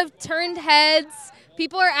lot of turned heads.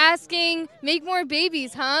 People are asking, make more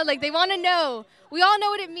babies, huh? Like, they want to know. We all know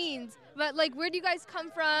what it means, but like, where do you guys come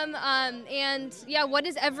from? And yeah, what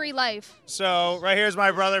is Every Life? So right here's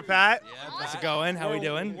my brother Pat. How's it going? How we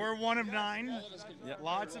doing? We're one of 9.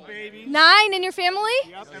 Lots of babies. 9 in your family?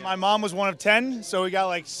 Yep. And my mom was one of 10, so we got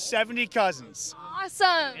like 70 cousins.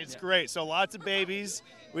 Awesome. It's great. So lots of babies.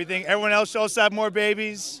 We think everyone else should also have more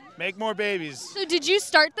babies. Make more babies. So did you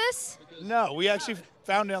start this? No, we actually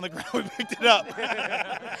found it on the ground. We picked it up.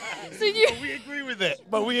 So you, But we agree with it.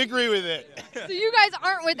 But we agree with it. so you guys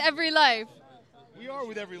aren't with Every Life? We are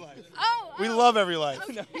with Every Life. Oh. We love Every Life.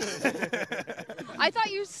 I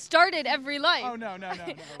thought you started Every Life. Oh, no.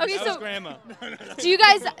 Okay, That so was Grandma. do you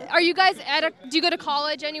guys do you go to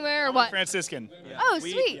college anywhere or what? Franciscan. Oh,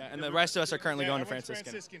 sweet. Yeah, and the rest of us are currently going to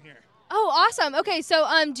Franciscan. Here. Oh, awesome. Okay, so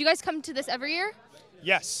do you guys come to this every year?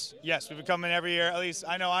 Yes. We've been coming every year. At least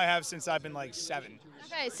I know I have since I've been like 7.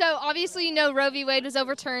 Okay, so obviously you know Roe v. Wade was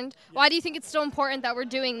overturned. Why do you think it's still important that we're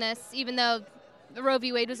doing this, even though Roe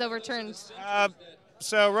v. Wade was overturned?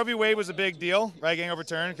 So Roe v. Wade was a big deal, right, getting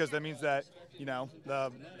overturned, because that means that, you know,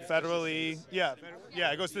 the federally,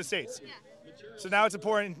 it goes to the states. So now it's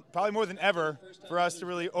important, probably more than ever, for us to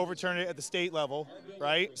really overturn it at the state level,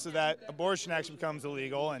 right, so that abortion actually becomes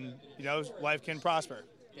illegal and, you know, life can prosper.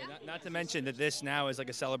 Yeah, not to mention that this now is like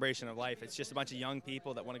a celebration of life. It's just a bunch of young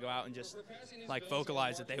people that want to go out and just like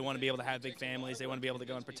vocalize that they want to be able to have big families. They want to be able to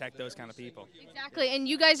go and protect those kind of people. Exactly, and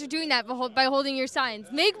you guys are doing that by holding your signs.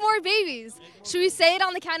 Make more babies. Should we say it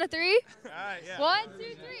on the count of 3? All right, yeah. 1, 2,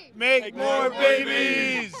 3. Make more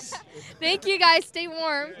babies! Thank you, guys. Stay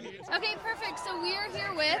warm. Okay, perfect. So we are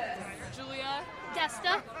here with Julia.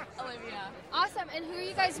 Desta. Olivia. Awesome. And who are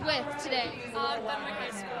you guys with today? Fenwick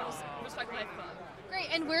High School's Respect Life Club. Great.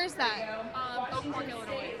 And where's that? Oak Park,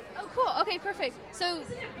 Illinois. Oh, cool. Okay, perfect. So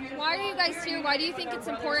why are you guys here? Why do you think it's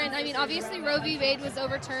important? I mean, obviously Roe v. Wade was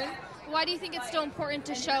overturned. Why do you think it's still important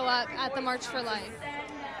to show up at the March for Life?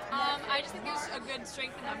 I just think there's a good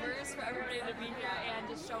strength in numbers for everybody to be here and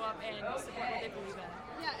just show up and support what they believe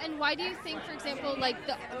in. Yeah, and why do you think, for example, like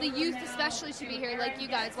the youth especially should be here, like you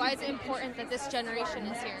guys? Why is it important that this generation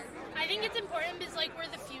is here? I think it's important because, like, we're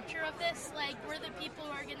the future of this. Like, we're the people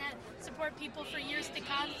who are going to support people for years to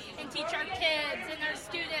come and teach our kids and our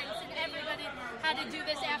students and everybody how to do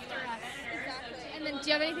this after us. Exactly. And then do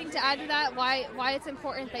you have anything to add to that? Why it's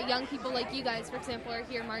important that young people like you guys, for example, are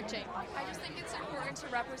here marching? I just think it's important to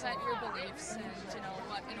represent your beliefs and to know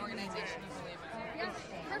what an organization you believe in. Yeah,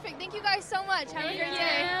 perfect. Thank you guys so much. Have a great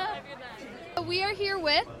day. Have a good day. We are here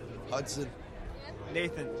with Hudson.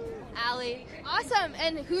 Nathan. Allie. Awesome.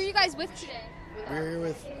 And who are you guys with today? We're here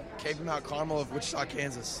with Cape Mount Carmel of Wichita,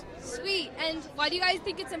 Kansas. Sweet. And why do you guys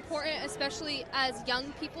think it's important, especially as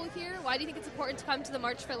young people here? Why do you think it's important to come to the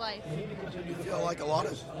March for Life? We feel like a lot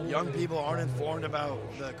of young people aren't informed about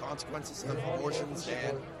the consequences of abortions,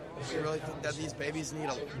 and we really think that these babies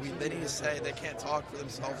they need to say they can't talk for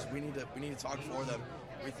themselves. We need to talk for them.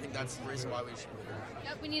 We think that's the reason why we should be here.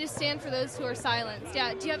 Yep, we need to stand for those who are silenced.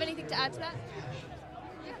 Yeah. Do you have anything to add to that?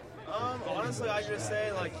 Honestly, I just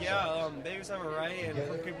say, babies have a right,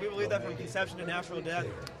 and we believe that from conception to natural death,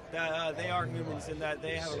 that they are humans and that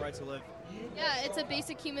they have a right to live. Yeah, it's a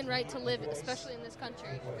basic human right to live, especially in this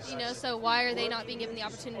country. You know, so why are they not being given the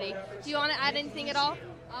opportunity? Do you want to add anything at all?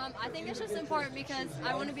 I think it's just important because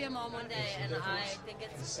I want to be a mom one day, and I think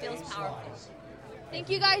it feels powerful. Thank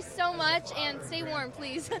you guys so much, and stay warm,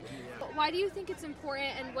 please. Why do you think it's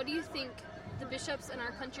important, and what do you think the bishops in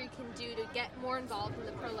our country can do to get more involved in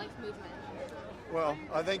the pro-life movement? Well,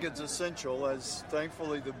 I think it's essential, as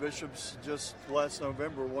thankfully the bishops just last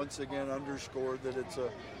November once again underscored that it's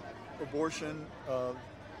abortion,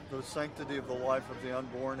 the sanctity of the life of the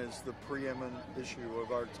unborn is the preeminent issue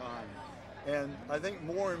of our time. And I think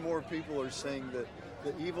more and more people are seeing that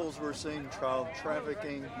the evils we're seeing, child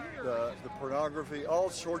trafficking, the pornography,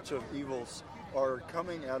 all sorts of evils are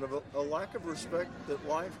coming out of a lack of respect that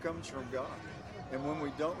life comes from God. And when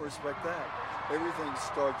we don't respect that, everything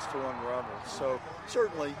starts to unravel. So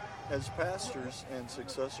certainly, as pastors and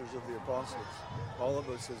successors of the apostles, all of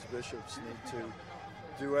us as bishops need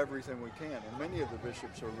to do everything we can. And many of the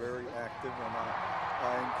bishops are very active, and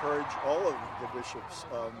I encourage all of the bishops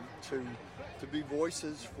to be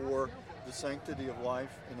voices for the sanctity of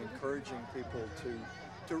life and encouraging people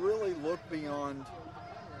to really look beyond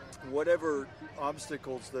whatever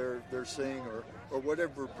obstacles they're seeing or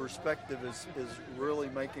whatever perspective is really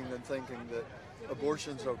making them thinking that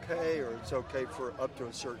abortion's okay or it's okay for up to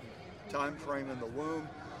a certain time frame in the womb.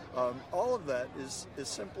 All of that is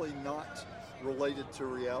simply not related to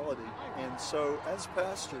reality. And so as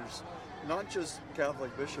pastors, not just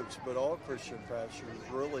Catholic bishops, but all Christian pastors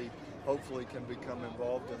really hopefully can become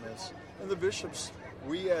involved in this. And the bishops,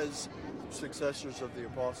 we as successors of the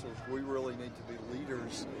apostles, we really need to be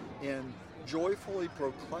leaders in joyfully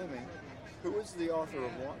proclaiming who is the author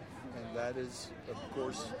of life. And that is, of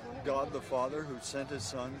course, God the Father, who sent his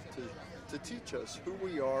Son to teach us who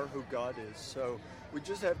we are, who God is. So we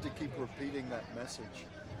just have to keep repeating that message.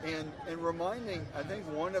 And reminding, I think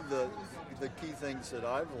one of the key things that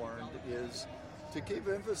I've learned is to keep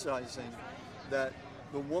emphasizing that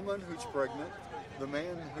the woman who's pregnant, the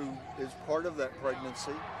man who is part of that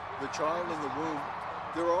pregnancy, the child in the womb,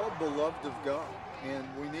 they're all beloved of God. And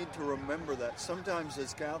we need to remember that. Sometimes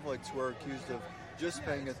as Catholics, we're accused of just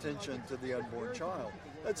paying attention to the unborn child.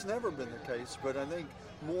 That's never been the case, but I think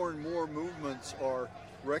more and more movements are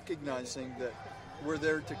recognizing that we're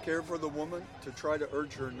there to care for the woman, to try to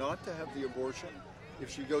urge her not to have the abortion.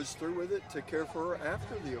 If she goes through with it, to care for her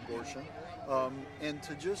after the abortion, and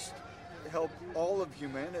to just help all of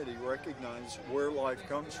humanity recognize where life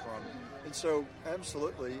comes from. And so,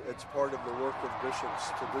 absolutely, it's part of the work of bishops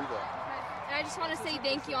to do that. And I just want to say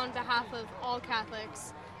thank you on behalf of all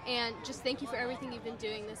Catholics, and just thank you for everything you've been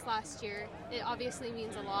doing this last year. It obviously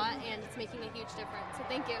means a lot, and it's making a huge difference. So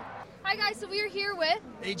thank you. Hi guys, so we are here with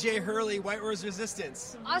AJ Hurley, White Rose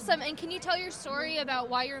Resistance. Awesome, and can you tell your story about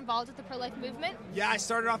why you're involved with the pro-life movement? Yeah, I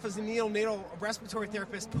started off as a neonatal respiratory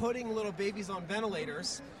therapist putting little babies on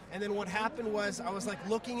ventilators, and then what happened was I was like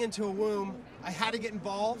looking into a womb, I had to get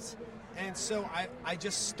involved, and so I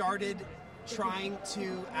just started trying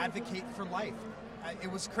to advocate for life.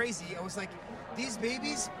 It was crazy. I was like, these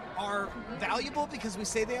babies are valuable because we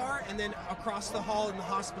say they are, and then across the hall in the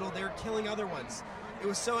hospital, they're killing other ones. It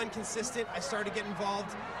was so inconsistent. I started to get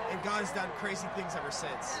involved, and God has done crazy things ever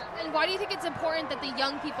since. And why do you think it's important that the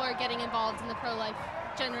young people are getting involved in the pro-life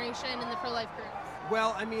generation and the pro-life groups?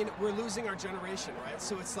 Well, I mean, we're losing our generation, right?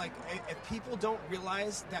 So it's like, if people don't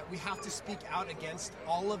realize that we have to speak out against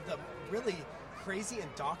all of the really crazy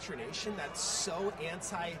indoctrination that's so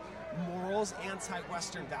anti-morals,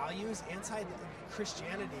 anti-Western values,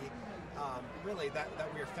 anti-Christianity, really, that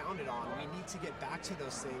we are founded on. We need to get back to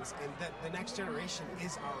those things, and the next generation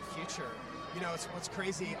is our future. You know, it's what's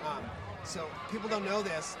crazy. So people don't know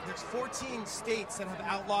this. There's 14 states that have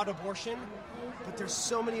outlawed abortion, but there's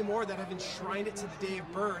so many more that have enshrined it to the day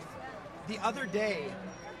of birth. The other day,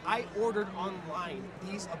 I ordered online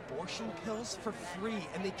these abortion pills for free,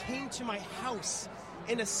 and they came to my house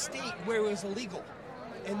in a state where it was illegal.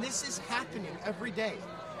 And this is happening every day.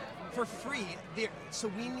 For free, so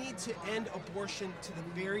we need to end abortion to the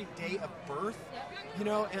very day of birth, you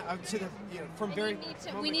know, to the from very.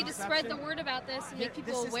 We need to spread the word about this and make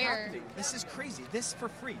people aware. This is crazy. This for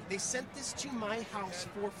free. They sent this to my house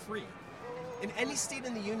for free. In any state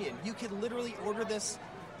in the union, you could literally order this.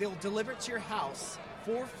 They'll deliver it to your house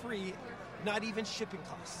for free, not even shipping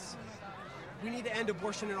costs. We need to end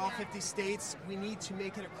abortion in all 50 states. We need to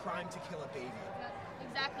make it a crime to kill a baby.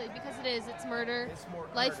 Exactly, because it is. It's murder.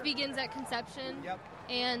 Life begins at conception. Yep.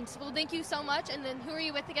 And, well, thank you so much. And then who are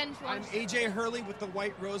you with again? I'm AJ Hurley with the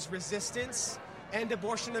White Rose Resistance. End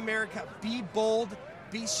Abortion America. Be bold,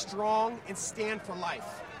 be strong, and stand for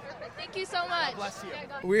life. Perfect. Thank you so much. God bless you.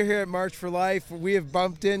 We're here at March for Life. We have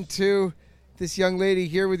bumped into this young lady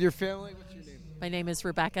here with your family. What's your name? My name is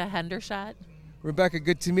Rebecca Hendershot. Rebecca,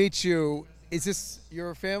 good to meet you. Is this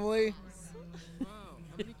your family? Wow.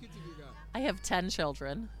 How many kids have you got? I have 10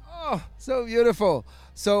 children. Oh, so beautiful.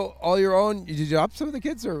 So all your own, did you adopt some of the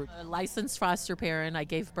kids? Or A licensed foster parent. I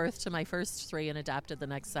gave birth to my first 3 and adopted the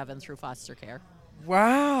next 7 through foster care.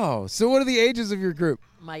 Wow. So what are the ages of your group?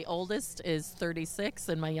 My oldest is 36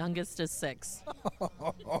 and my youngest is 6.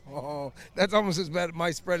 Oh, that's almost as bad.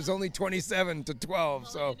 My spread is only 27 to 12.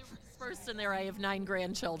 So First in there, I have 9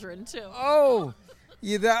 grandchildren too. Oh,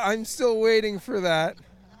 yeah, I'm still waiting for that.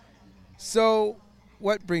 So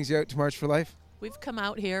what brings you out to March for Life? We've come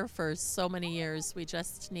out here for so many years. We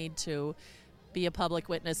just need to be a public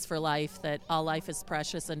witness for life, that all life is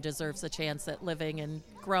precious and deserves a chance at living and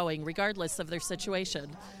growing regardless of their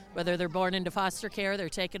situation. Whether they're born into foster care, they're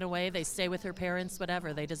taken away, they stay with their parents,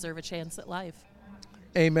 whatever, they deserve a chance at life.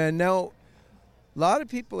 Amen. Now, a lot of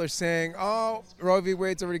people are saying, oh, Roe v.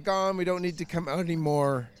 Wade's already gone, we don't need to come out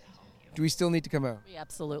anymore. Do we still need to come out? We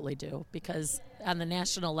absolutely do, because on the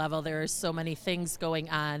national level, there are so many things going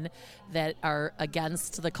on that are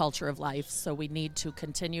against the culture of life. So we need to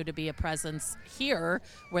continue to be a presence here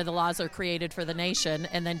where the laws are created for the nation,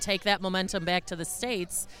 and then take that momentum back to the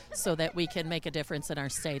states so that we can make a difference in our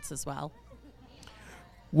states as well.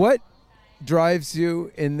 What drives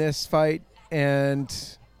you in this fight, and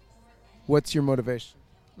what's your motivation?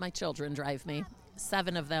 My children drive me.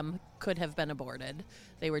 7 of them could have been aborted.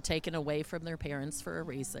 They were taken away from their parents for a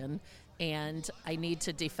reason, and I need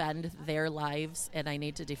to defend their lives, and I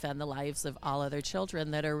need to defend the lives of all other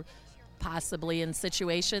children that are possibly in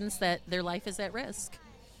situations that their life is at risk.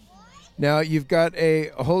 Now, you've got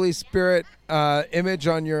a Holy Spirit image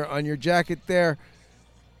on your jacket there.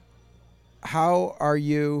 How's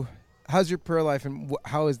your prayer life, and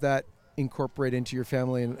how is that incorporate into your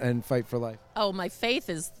family and fight for life? Oh, my faith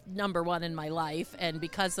is number one in my life, and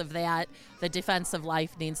because of that, the defense of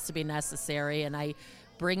life needs to be necessary, and I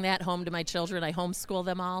bring that home to my children. I homeschool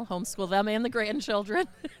them all, homeschool them and the grandchildren.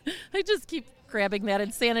 I just keep grabbing that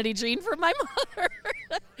insanity gene from my mother.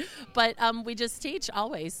 But we just teach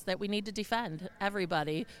always that we need to defend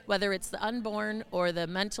everybody, whether it's the unborn or the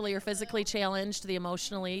mentally or physically challenged, the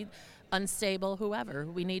emotionally unstable, whoever.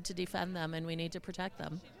 We need to defend them, and we need to protect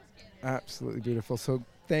them. Absolutely beautiful. So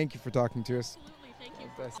thank you for talking to us. Thank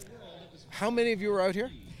you. How many of you were out here?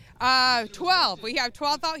 12. We have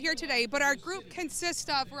 12 out here today, but our group consists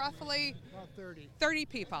of roughly 30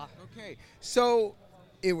 people. Okay. So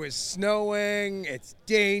it was snowing. It's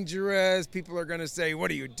dangerous. People are going to say, what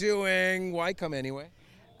are you doing? Why come anyway?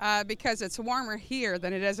 Because it's warmer here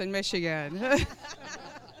than it is in Michigan.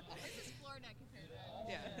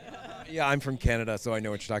 Yeah, I'm from Canada, so I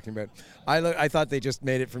know what you're talking about. I thought they just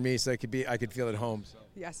made it for me so I could feel at home. So.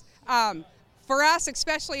 Yes. For us,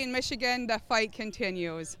 especially in Michigan, the fight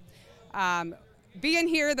continues. Being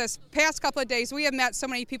here this past couple of days, we have met so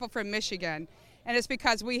many people from Michigan, and it's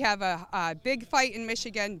because we have a big fight in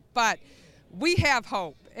Michigan, but we have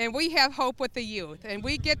hope, and we have hope with the youth, and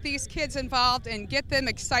we get these kids involved and get them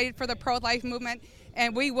excited for the pro-life movement,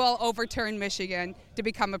 and we will overturn Michigan to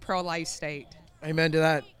become a pro-life state. Amen to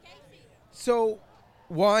that. So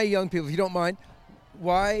why young people, if you don't mind,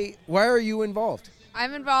 why are you involved?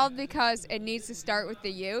 I'm involved because it needs to start with the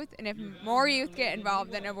youth, and if more youth get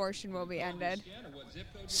involved, then abortion will be ended.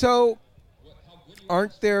 So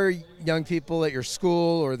aren't there young people at your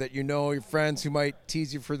school or that you know, your friends who might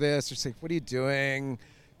tease you for this or say, what are you doing?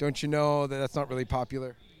 Don't you know that that's not really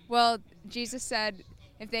popular? Well, Jesus said,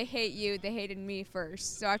 if they hate you, they hated me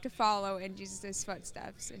first. So I have to follow in Jesus'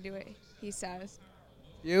 footsteps and do what he says.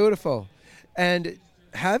 Beautiful. And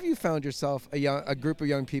have you found yourself a group of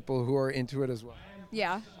young people who are into it as well?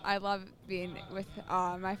 Yeah, I love being with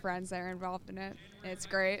my friends that are involved in it. It's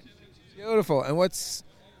great. Beautiful. And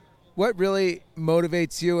what really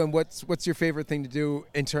motivates you, and what's your favorite thing to do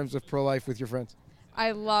in terms of pro-life with your friends?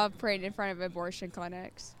 I love praying in front of abortion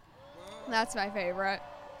clinics. That's my favorite.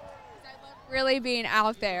 I love really being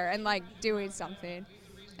out there and like doing something.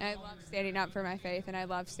 And I love standing up for my faith, and I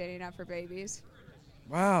love standing up for babies.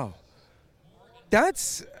 Wow.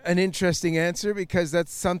 That's an interesting answer, because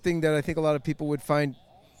that's something that I think a lot of people would find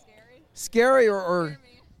scary or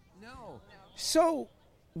no. So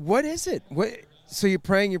what is it? So you're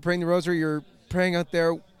praying the rosary, you're praying out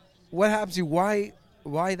there. What happens to you?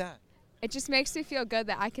 Why that? It just makes me feel good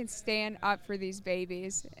that I can stand up for these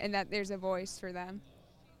babies and that there's a voice for them.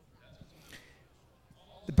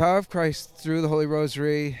 The power of Christ through the Holy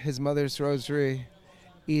Rosary, his mother's rosary,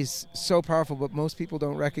 is so powerful, but most people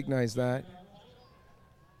don't recognize that.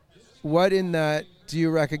 What in that do you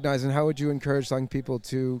recognize, and how would you encourage young people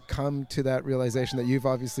to come to that realization that you've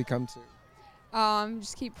obviously come to?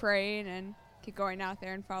 Just keep praying and keep going out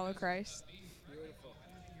there and follow Christ. Beautiful.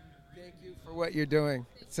 Thank you for what you're doing.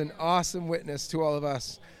 It's an awesome witness to all of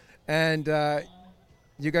us. And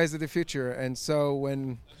you guys are the future. And so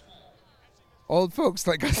when old folks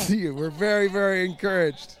like us see you, we're very, very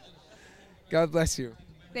encouraged. God bless you.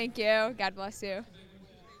 Thank you. God bless you.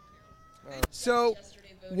 So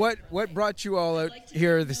what brought you all out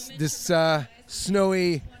here this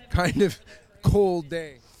snowy, kind of cold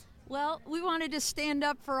day? Well, we wanted to stand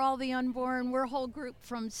up for all the unborn. We're a whole group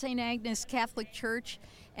from St. Agnes Catholic Church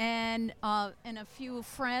and a few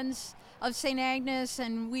friends of St. Agnes,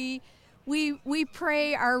 and we we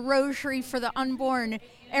pray our rosary for the unborn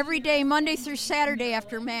every day, Monday through Saturday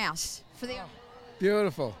after Mass.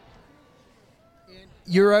 Beautiful.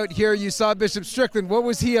 You're out here. You saw Bishop Strickland. What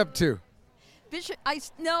was he up to? I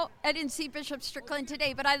didn't see Bishop Strickland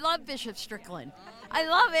today, but I love Bishop Strickland. I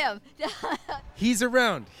love him. He's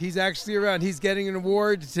around. He's actually around. He's getting an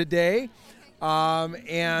award today. What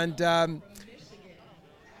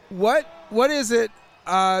is it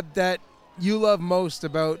that you love most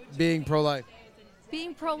about being pro-life?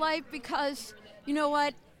 Being pro-life because, you know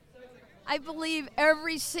what? I believe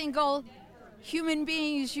every single human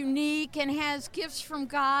being is unique and has gifts from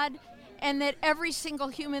God, and that every single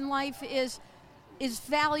human life is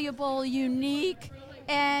valuable, unique,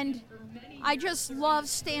 and I just love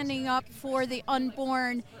standing up for the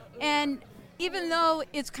unborn. And even though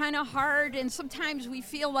it's kind of hard and sometimes we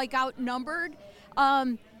feel like outnumbered,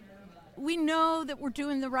 we know that we're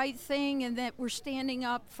doing the right thing and that we're standing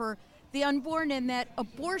up for the unborn, and that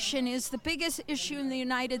abortion is the biggest issue in the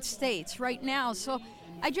United States right now. So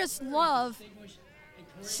I just love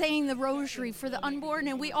saying the rosary for the unborn.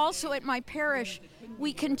 And we also, at my parish,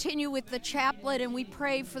 we continue with the chaplet and we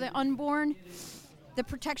pray for the unborn, the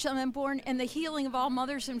protection of the unborn, and the healing of all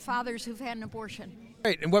mothers and fathers who've had an abortion.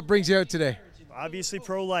 Great. And what brings you out today? Obviously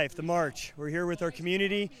pro-life, the march. We're here with our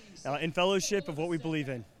community in fellowship of what we believe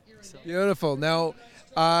in. Beautiful. Now,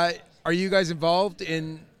 are you guys involved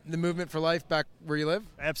in the movement for life back where you live?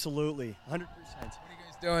 Absolutely, 100%.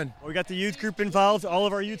 Doing? Well, we got the youth group involved. All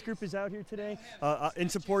of our youth group is out here today in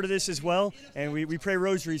support of this as well, and we pray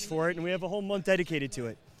rosaries for it, and we have a whole month dedicated to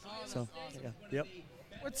it. So, yeah, yep.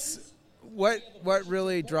 What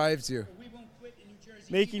really drives you?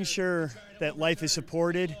 Making sure that life is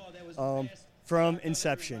supported from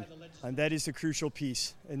inception, and that is the crucial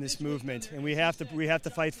piece in this movement, and we have to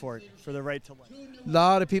fight for it, for the right to life. A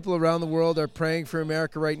lot of people around the world are praying for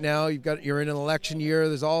America right now. You're in an election year.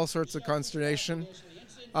 There's all sorts of consternation.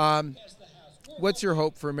 What's your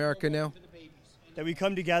hope for America now? That we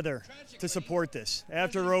come together to support this.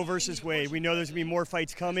 After Roe versus Wade, we know there's going to be more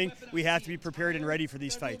fights coming. We have to be prepared and ready for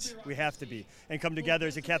these fights. We have to be. And come together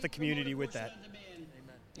as a Catholic community with that.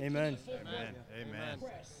 Amen. Amen. Amen.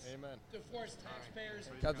 Amen.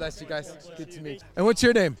 God bless you guys. Good to meet you. And what's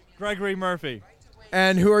your name? Gregory Murphy.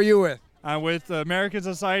 And who are you with? I'm with the American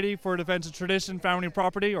Society for Defense of Tradition, Family and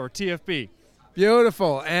Property, or TFB.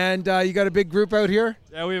 Beautiful. And you got a big group out here?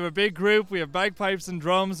 Yeah, we have a big group. We have bagpipes and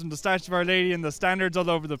drums and the Statue of Our Lady and the standards all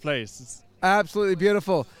over the place. Absolutely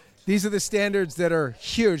beautiful. These are the standards that are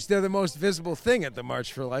huge. They're the most visible thing at the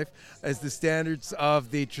March for Life, as the standards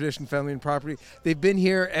of the Tradition, Family and Property. They've been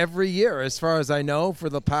here every year, as far as I know, for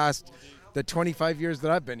the 25 years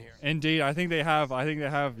that I've been here. Indeed, I think they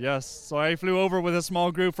have, yes. So I flew over with a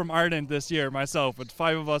small group from Ireland this year myself, but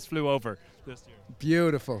 5 of us flew over this year.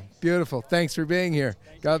 Beautiful, beautiful. Thanks for being here.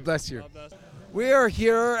 God bless you. God bless. We are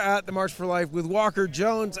here at the March for Life with Walker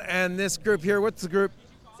Jones and this group here. What's the group?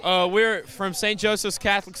 We're from St. Joseph's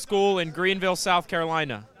Catholic School in Greenville, South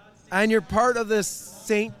Carolina. And you're part of this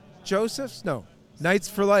St. Joseph's? No, Knights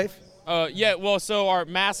for Life? So our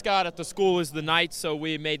mascot at the school is the Knights, so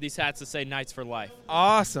we made these hats that say Knights for Life.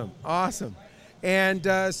 Awesome, awesome.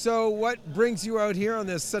 And so what brings you out here on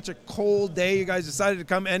this such a cold day? You guys decided to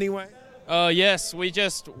come anyway? Yes,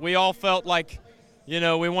 we all felt like,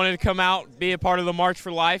 we wanted to come out, be a part of the March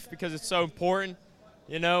for Life because it's so important.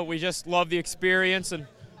 We just love the experience and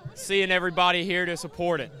seeing everybody here to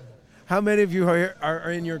support it. How many of you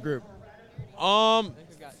are in your group?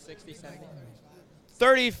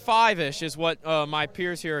 35-ish is what my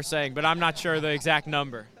peers here are saying, but I'm not sure the exact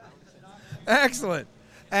number. Excellent.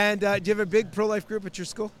 And do you have a big pro-life group at your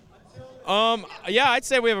school? Yeah, I'd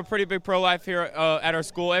say we have a pretty big pro-life here at our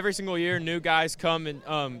school. Every single year, new guys come and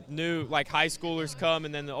new high schoolers come,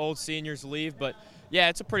 and then the old seniors leave. But yeah,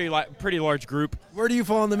 it's a pretty large group. Where do you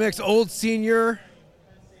fall in the mix? Old senior?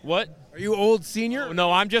 What? Are you old senior?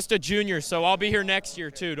 No, I'm just a junior, so I'll be here next year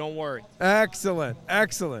too. Don't worry. Excellent,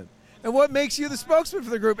 excellent. And what makes you the spokesman for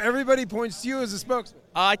the group? Everybody points to you as a spokesman.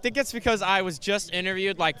 I think it's because I was just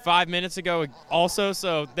interviewed 5 minutes ago also,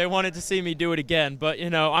 so they wanted to see me do it again. But,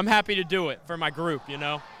 I'm happy to do it for my group,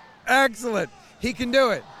 Excellent. He can do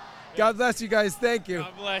it. God bless you guys. Thank you.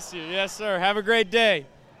 God bless you. Yes, sir. Have a great day.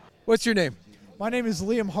 What's your name? My name is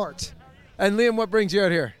Liam Hart. And Liam, what brings you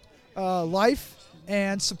out here? Life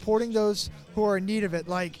and supporting those who are in need of it.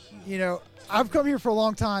 I've come here for a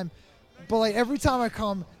long time, but every time I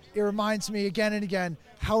come, it reminds me again and again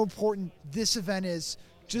how important this event is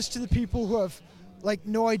just to the people who have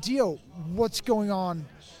no idea what's going on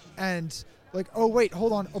and oh wait,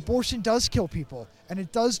 hold on, abortion does kill people and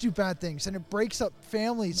it does do bad things and it breaks up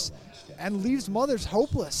families and leaves mothers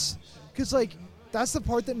hopeless. because like that's the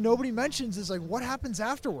part that nobody mentions is like what happens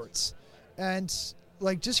afterwards. And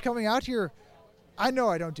like just coming out here, I know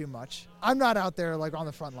I don't do much. I'm not out there like on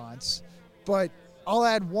the front lines, but I'll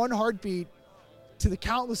add one heartbeat to the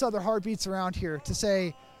countless other heartbeats around here to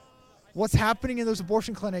say what's happening in those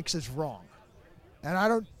abortion clinics is wrong. And I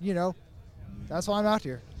don't, that's why I'm out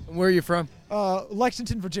here. And where are you from?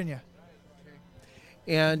 Lexington, Virginia.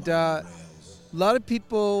 And a lot of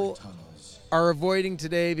people are avoiding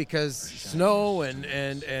today because snow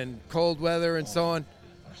and cold weather and so on.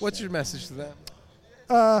 What's your message to them?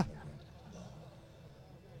 I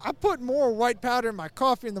put more white powder in my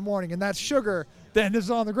coffee in the morning, and that's sugar, than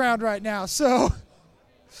is on the ground right now. So,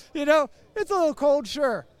 it's a little cold,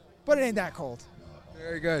 sure, but it ain't that cold.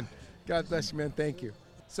 Very good. God bless you, man. Thank you.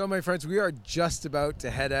 So, my friends, we are just about to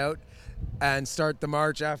head out and start the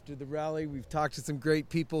march after the rally. We've talked to some great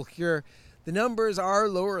people here. The numbers are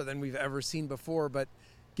lower than we've ever seen before, but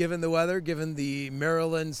given the weather, given the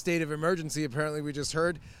Maryland state of emergency, apparently we just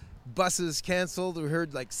heard, buses canceled. We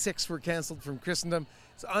heard like 6 were canceled from Christendom.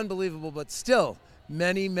 It's unbelievable, but still,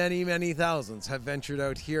 many, many, many thousands have ventured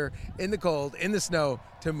out here in the cold, in the snow,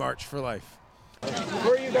 to March for Life.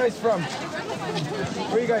 Where are you guys from?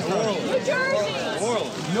 Where are you guys from? New Jersey.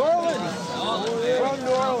 New Orleans. From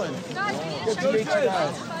New Orleans. Good to meet you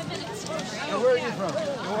guys. And where are you from?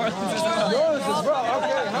 New Orleans. New Orleans as well.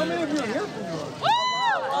 Okay. How many of you are here from New Orleans?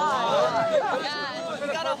 We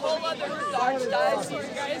got a whole other archdiocese here,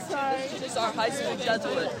 guys. This is our high school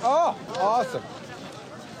Jesuit. Oh, awesome.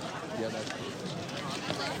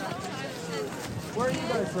 Where are you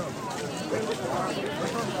guys from?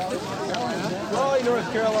 Raleigh,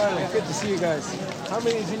 North Carolina. Good to see you guys. How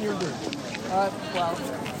many is in your group?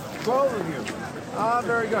 12. 12 of you.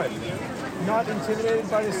 Very good. Not intimidated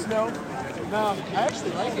by the snow? No, I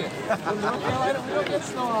actually like it. In North Carolina, we don't get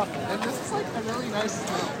snow often, and this is like a really nice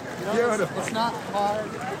snow. Beautiful. It's not hard.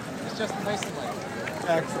 It's just nice and light.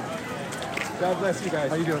 Excellent. God bless you guys.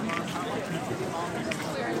 How you doing?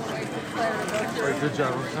 Great, good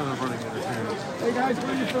job. I'm kind of running entertainment. Hey guys,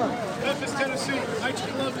 where are you from? Memphis, Tennessee.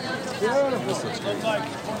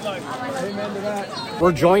 1911. Amen to that.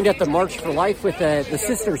 We're joined at the March for Life with the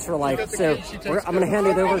Sisters for Life. So I'm going to hand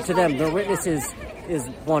it over to them. Their witness is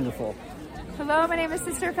wonderful. Hello, my name is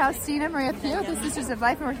Sister Faustina Maria Pio, the Sisters of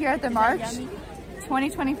Life, and we're here at the March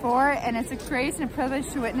 2024, and it's a grace and a privilege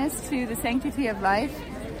to witness to the sanctity of life.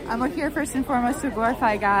 We're here first and foremost to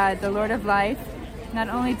glorify God, the Lord of life, not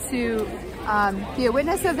only to be a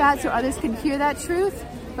witness of that so others can hear that truth,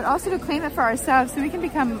 but also to claim it for ourselves so we can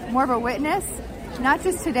become more of a witness, not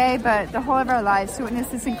just today, but the whole of our lives, to witness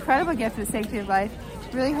this incredible gift of the sanctity of life.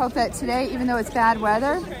 Really hope that today, even though it's bad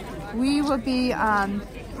weather, we will be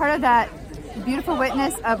part of that beautiful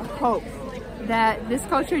witness of hope, that this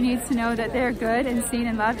culture needs to know that they're good and seen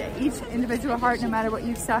and loved at each individual heart, no matter what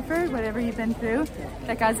you've suffered, whatever you've been through,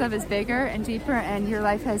 that God's love is bigger and deeper, and your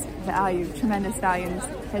life has value, tremendous value in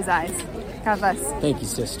His eyes. God bless. Thank you,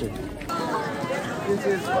 sister.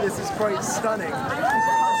 This is quite stunning.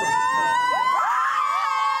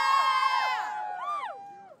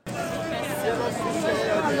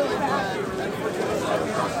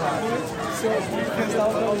 So, because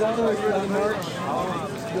along the way through the march,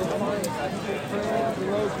 you'll find prayer, the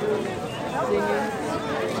road through, singing,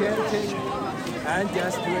 chanting, and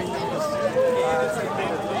just doing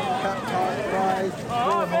pep talk, cries,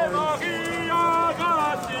 bullhorns,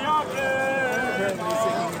 apparently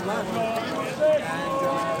singing in Latin.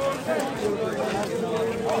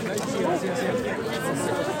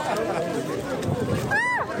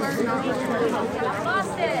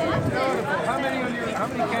 Lost it. How many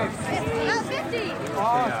came? 50.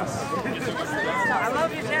 Awesome. I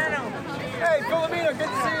love your channel. Hey, Philomena, good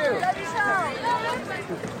to see you. Love your show.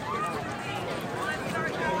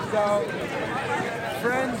 So,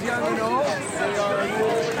 friends, young and old, they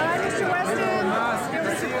are Mr. Weston. Good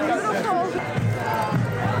to see you. Beautiful.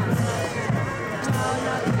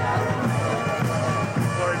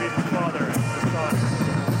 Glory be to the Father, and to the Son,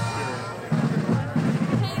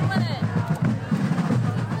 and to the Spirit.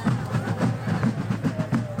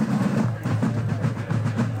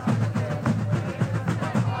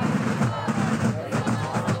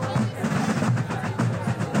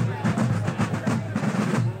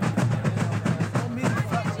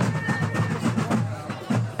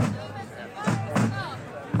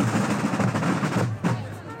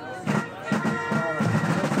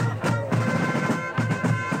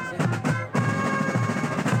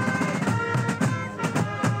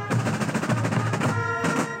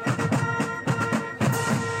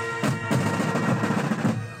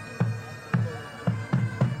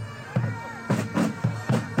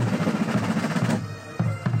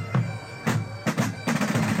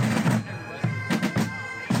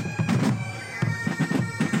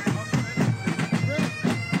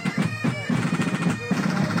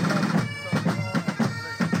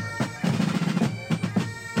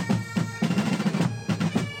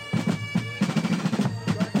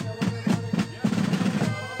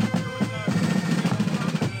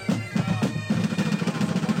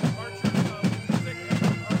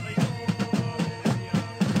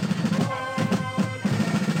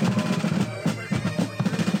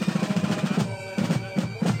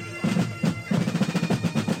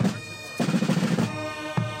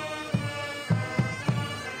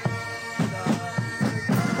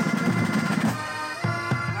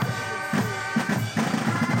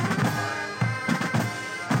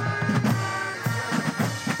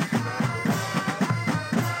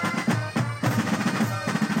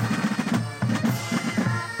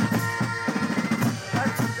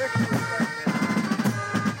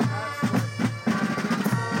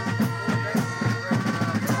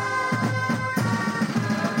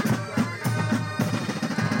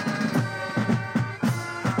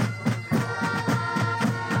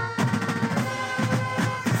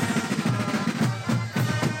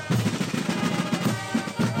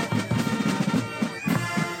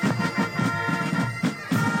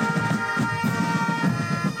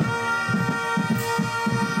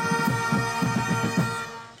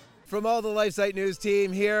 from all the LifeSite News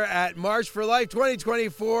team here at March for Life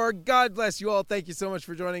 2024. God bless you all. Thank you so much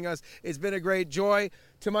for joining us. It's been a great joy.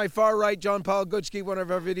 To my far right, John Paul Gutschke, one of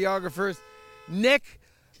our videographers. Nick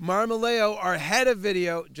Marmoleo, our head of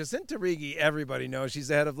video. Jacinta Rigi, everybody knows. She's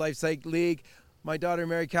the head of LifeSite League. My daughter,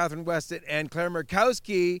 Mary Catherine Weston, and Claire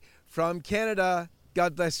Murkowski from Canada.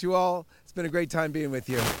 God bless you all. It's been a great time being with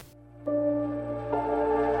you.